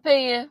 in my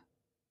opinion,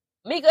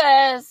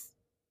 Micah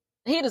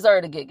he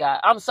deserved to get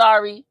got. I'm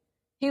sorry.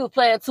 He was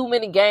playing too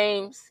many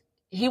games.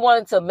 He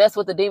wanted to mess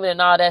with the demon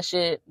and all that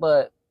shit,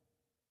 but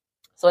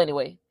so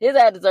anyway, his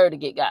ass deserved to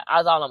get got.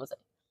 That's all I'm gonna say.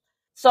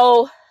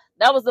 So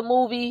that was the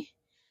movie.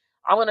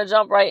 I'm gonna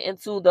jump right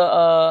into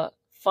the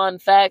fun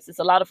facts. It's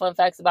a lot of fun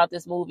facts about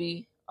this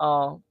movie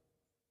that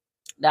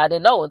I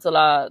didn't know until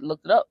I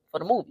looked it up for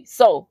the movie.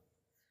 So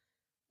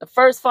the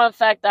first fun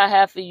fact I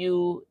have for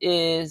you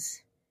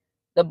is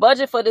the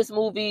budget for this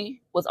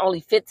movie was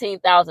only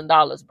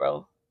 $15,000,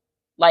 bro.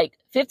 Like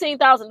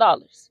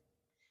 $15,000.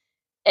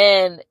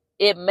 And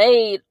it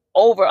made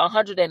over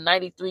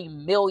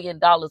 $193 million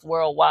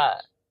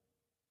worldwide.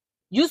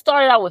 You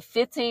started out with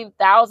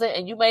 $15,000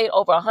 and you made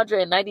over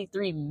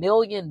 $193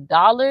 million.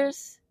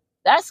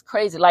 That's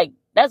crazy. Like,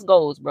 that's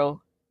goals,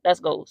 bro. That's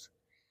goals.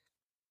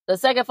 The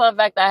second fun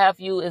fact I have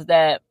for you is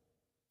that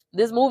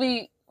this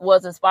movie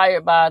was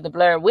inspired by the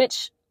Blair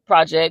Witch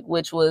Project,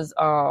 which was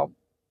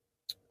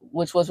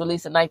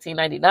released in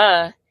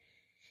 1999.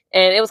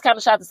 And it was kind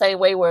of shot the same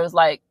way, where it was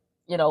like,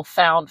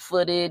 found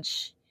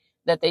footage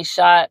that they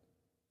shot,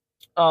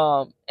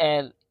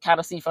 and kind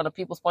of see from the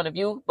people's point of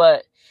view.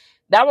 But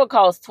that one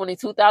cost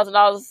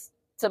 $22,000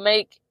 to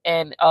make,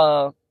 and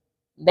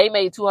they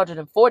made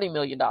 $240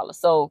 million.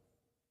 So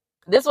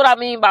this is what I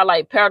mean by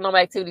like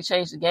Paranormal Activity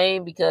changed the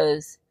game,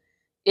 because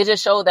it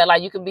just showed that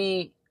like you can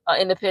be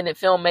an independent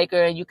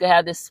filmmaker and you can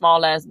have this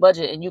small ass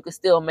budget and you can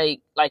still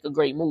make like a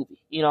great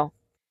movie,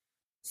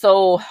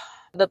 So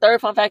the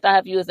third fun fact I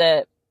have for you is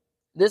that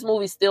this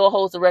movie still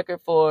holds the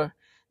record for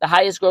the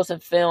highest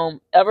grossing film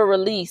ever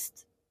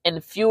released in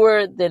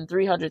fewer than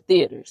 300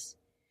 theaters.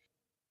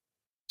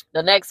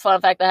 The next fun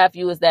fact I have for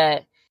you is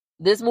that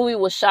this movie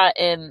was shot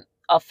in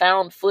a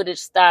found footage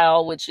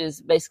style, which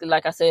is basically,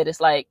 like I said, it's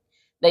like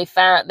they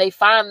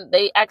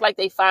act like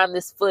they find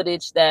this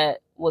footage that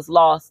was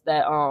lost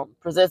that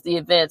presents the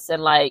events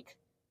in like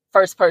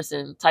first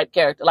person type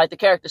character, like the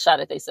character shot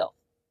it themselves.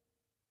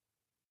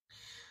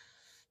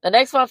 The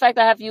next fun fact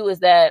I have for you is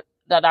that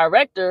the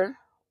director,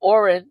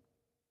 Oren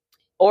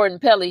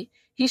Peli,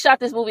 he shot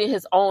this movie in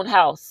his own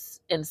house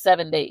in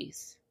 7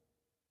 days.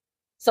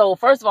 So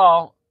first of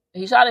all,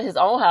 he shot in his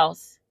own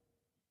house.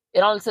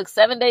 It only took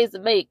 7 days to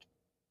make,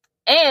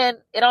 and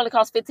it only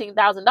cost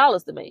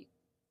 $15,000 to make.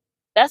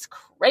 That's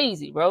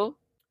crazy, bro.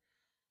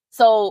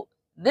 So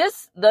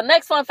the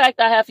next fun fact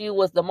I have for you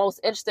was the most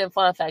interesting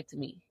fun fact to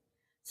me.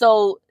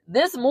 So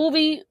this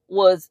movie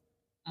was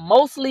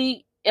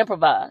mostly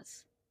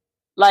improvised.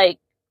 Like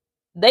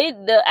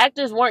the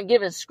actors weren't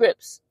given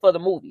scripts for the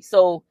movie.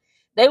 So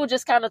they were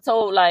just kind of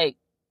told like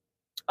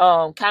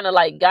kind of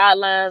like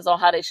guidelines on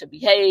how they should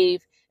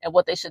behave and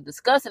what they should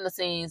discuss in the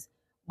scenes,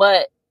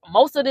 but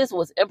most of this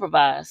was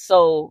improvised.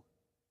 So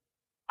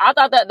I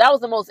thought that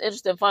was the most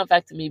interesting fun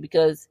fact to me,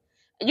 because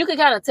you can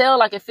kind of tell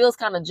like it feels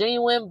kind of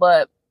genuine.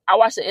 But I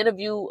watched an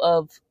interview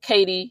of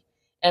Katie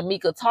and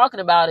Micah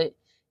talking about it,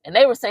 and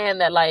they were saying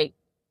that like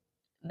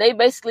they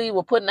basically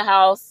were put in the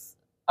house,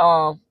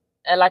 and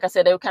like I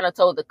said, they were kind of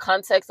told the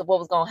context of what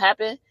was going to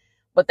happen,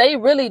 but they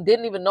really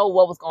didn't even know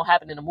what was going to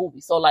happen in the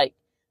movie. So like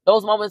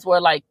those moments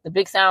where like the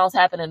big sounds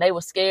happened and they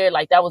were scared,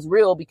 like that was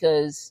real,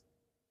 because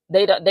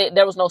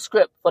there was no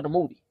script for the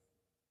movie.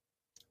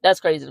 That's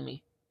crazy to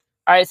me.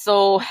 All right,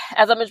 so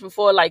as I mentioned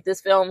before, like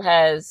this film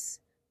has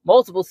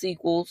multiple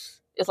sequels.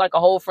 It's like a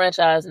whole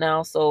franchise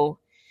now. So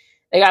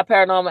they got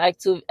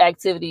Paranormal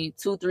Activity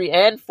 2, 3,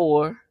 and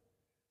 4.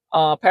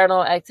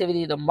 Paranormal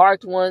Activity, the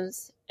marked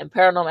ones, and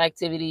Paranormal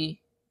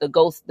Activity, the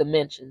Ghost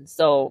Dimension.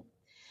 So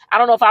I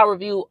don't know if I'll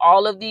review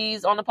all of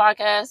these on the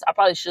podcast. I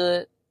probably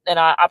should, and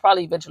I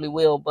probably eventually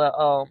will. But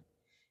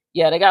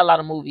yeah, they got a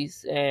lot of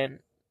movies, and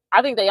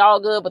I think they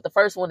all good, but the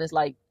first one is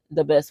like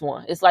the best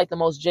one. It's like the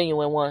most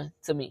genuine one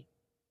to me.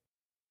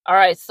 All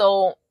right,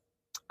 so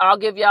I'll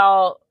give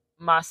y'all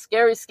my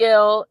scary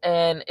scale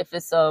and if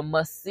it's a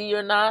must see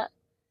or not.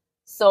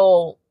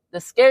 So the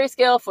scary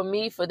scale for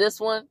me for this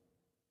one,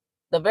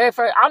 the very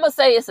first, I'm gonna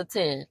say it's a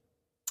 10.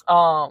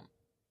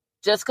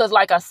 Just because,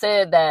 like I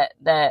said,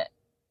 that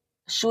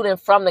shooting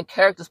from the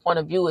character's point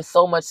of view is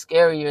so much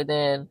scarier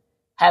than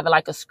having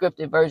like a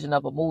scripted version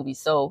of a movie.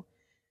 So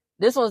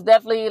this one's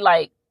definitely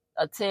like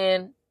a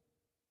 10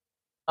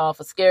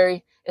 for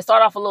scary. It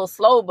started off a little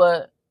slow,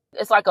 but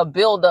it's like a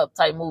build-up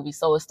type movie.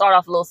 So it started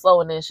off a little slow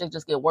and then shit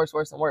just get worse,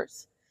 worse, and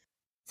worse.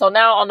 So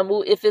now on the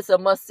movie, if it's a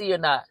must-see or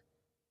not.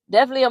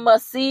 Definitely a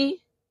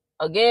must-see.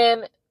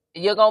 Again,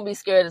 you're going to be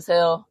scared as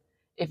hell.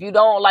 If you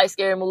don't like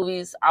scary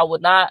movies, I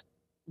would not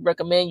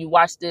recommend you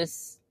watch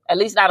this, at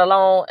least not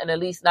alone and at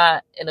least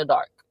not in the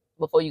dark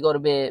before you go to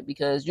bed,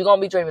 because you're going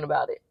to be dreaming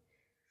about it.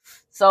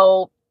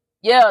 So,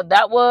 yeah,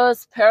 that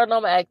was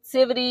Paranormal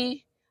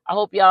Activity. I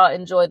hope y'all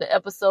enjoyed the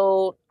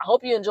episode. I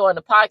hope you're enjoying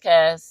the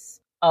podcast.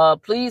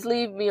 Please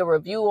leave me a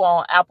review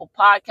on Apple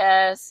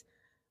Podcasts.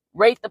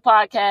 Rate the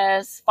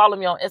podcast. Follow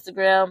me on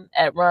Instagram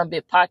at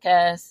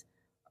RunBitPodcast.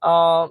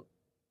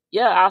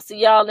 Yeah, I'll see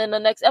y'all in the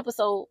next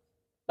episode.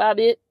 Bye,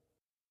 bit.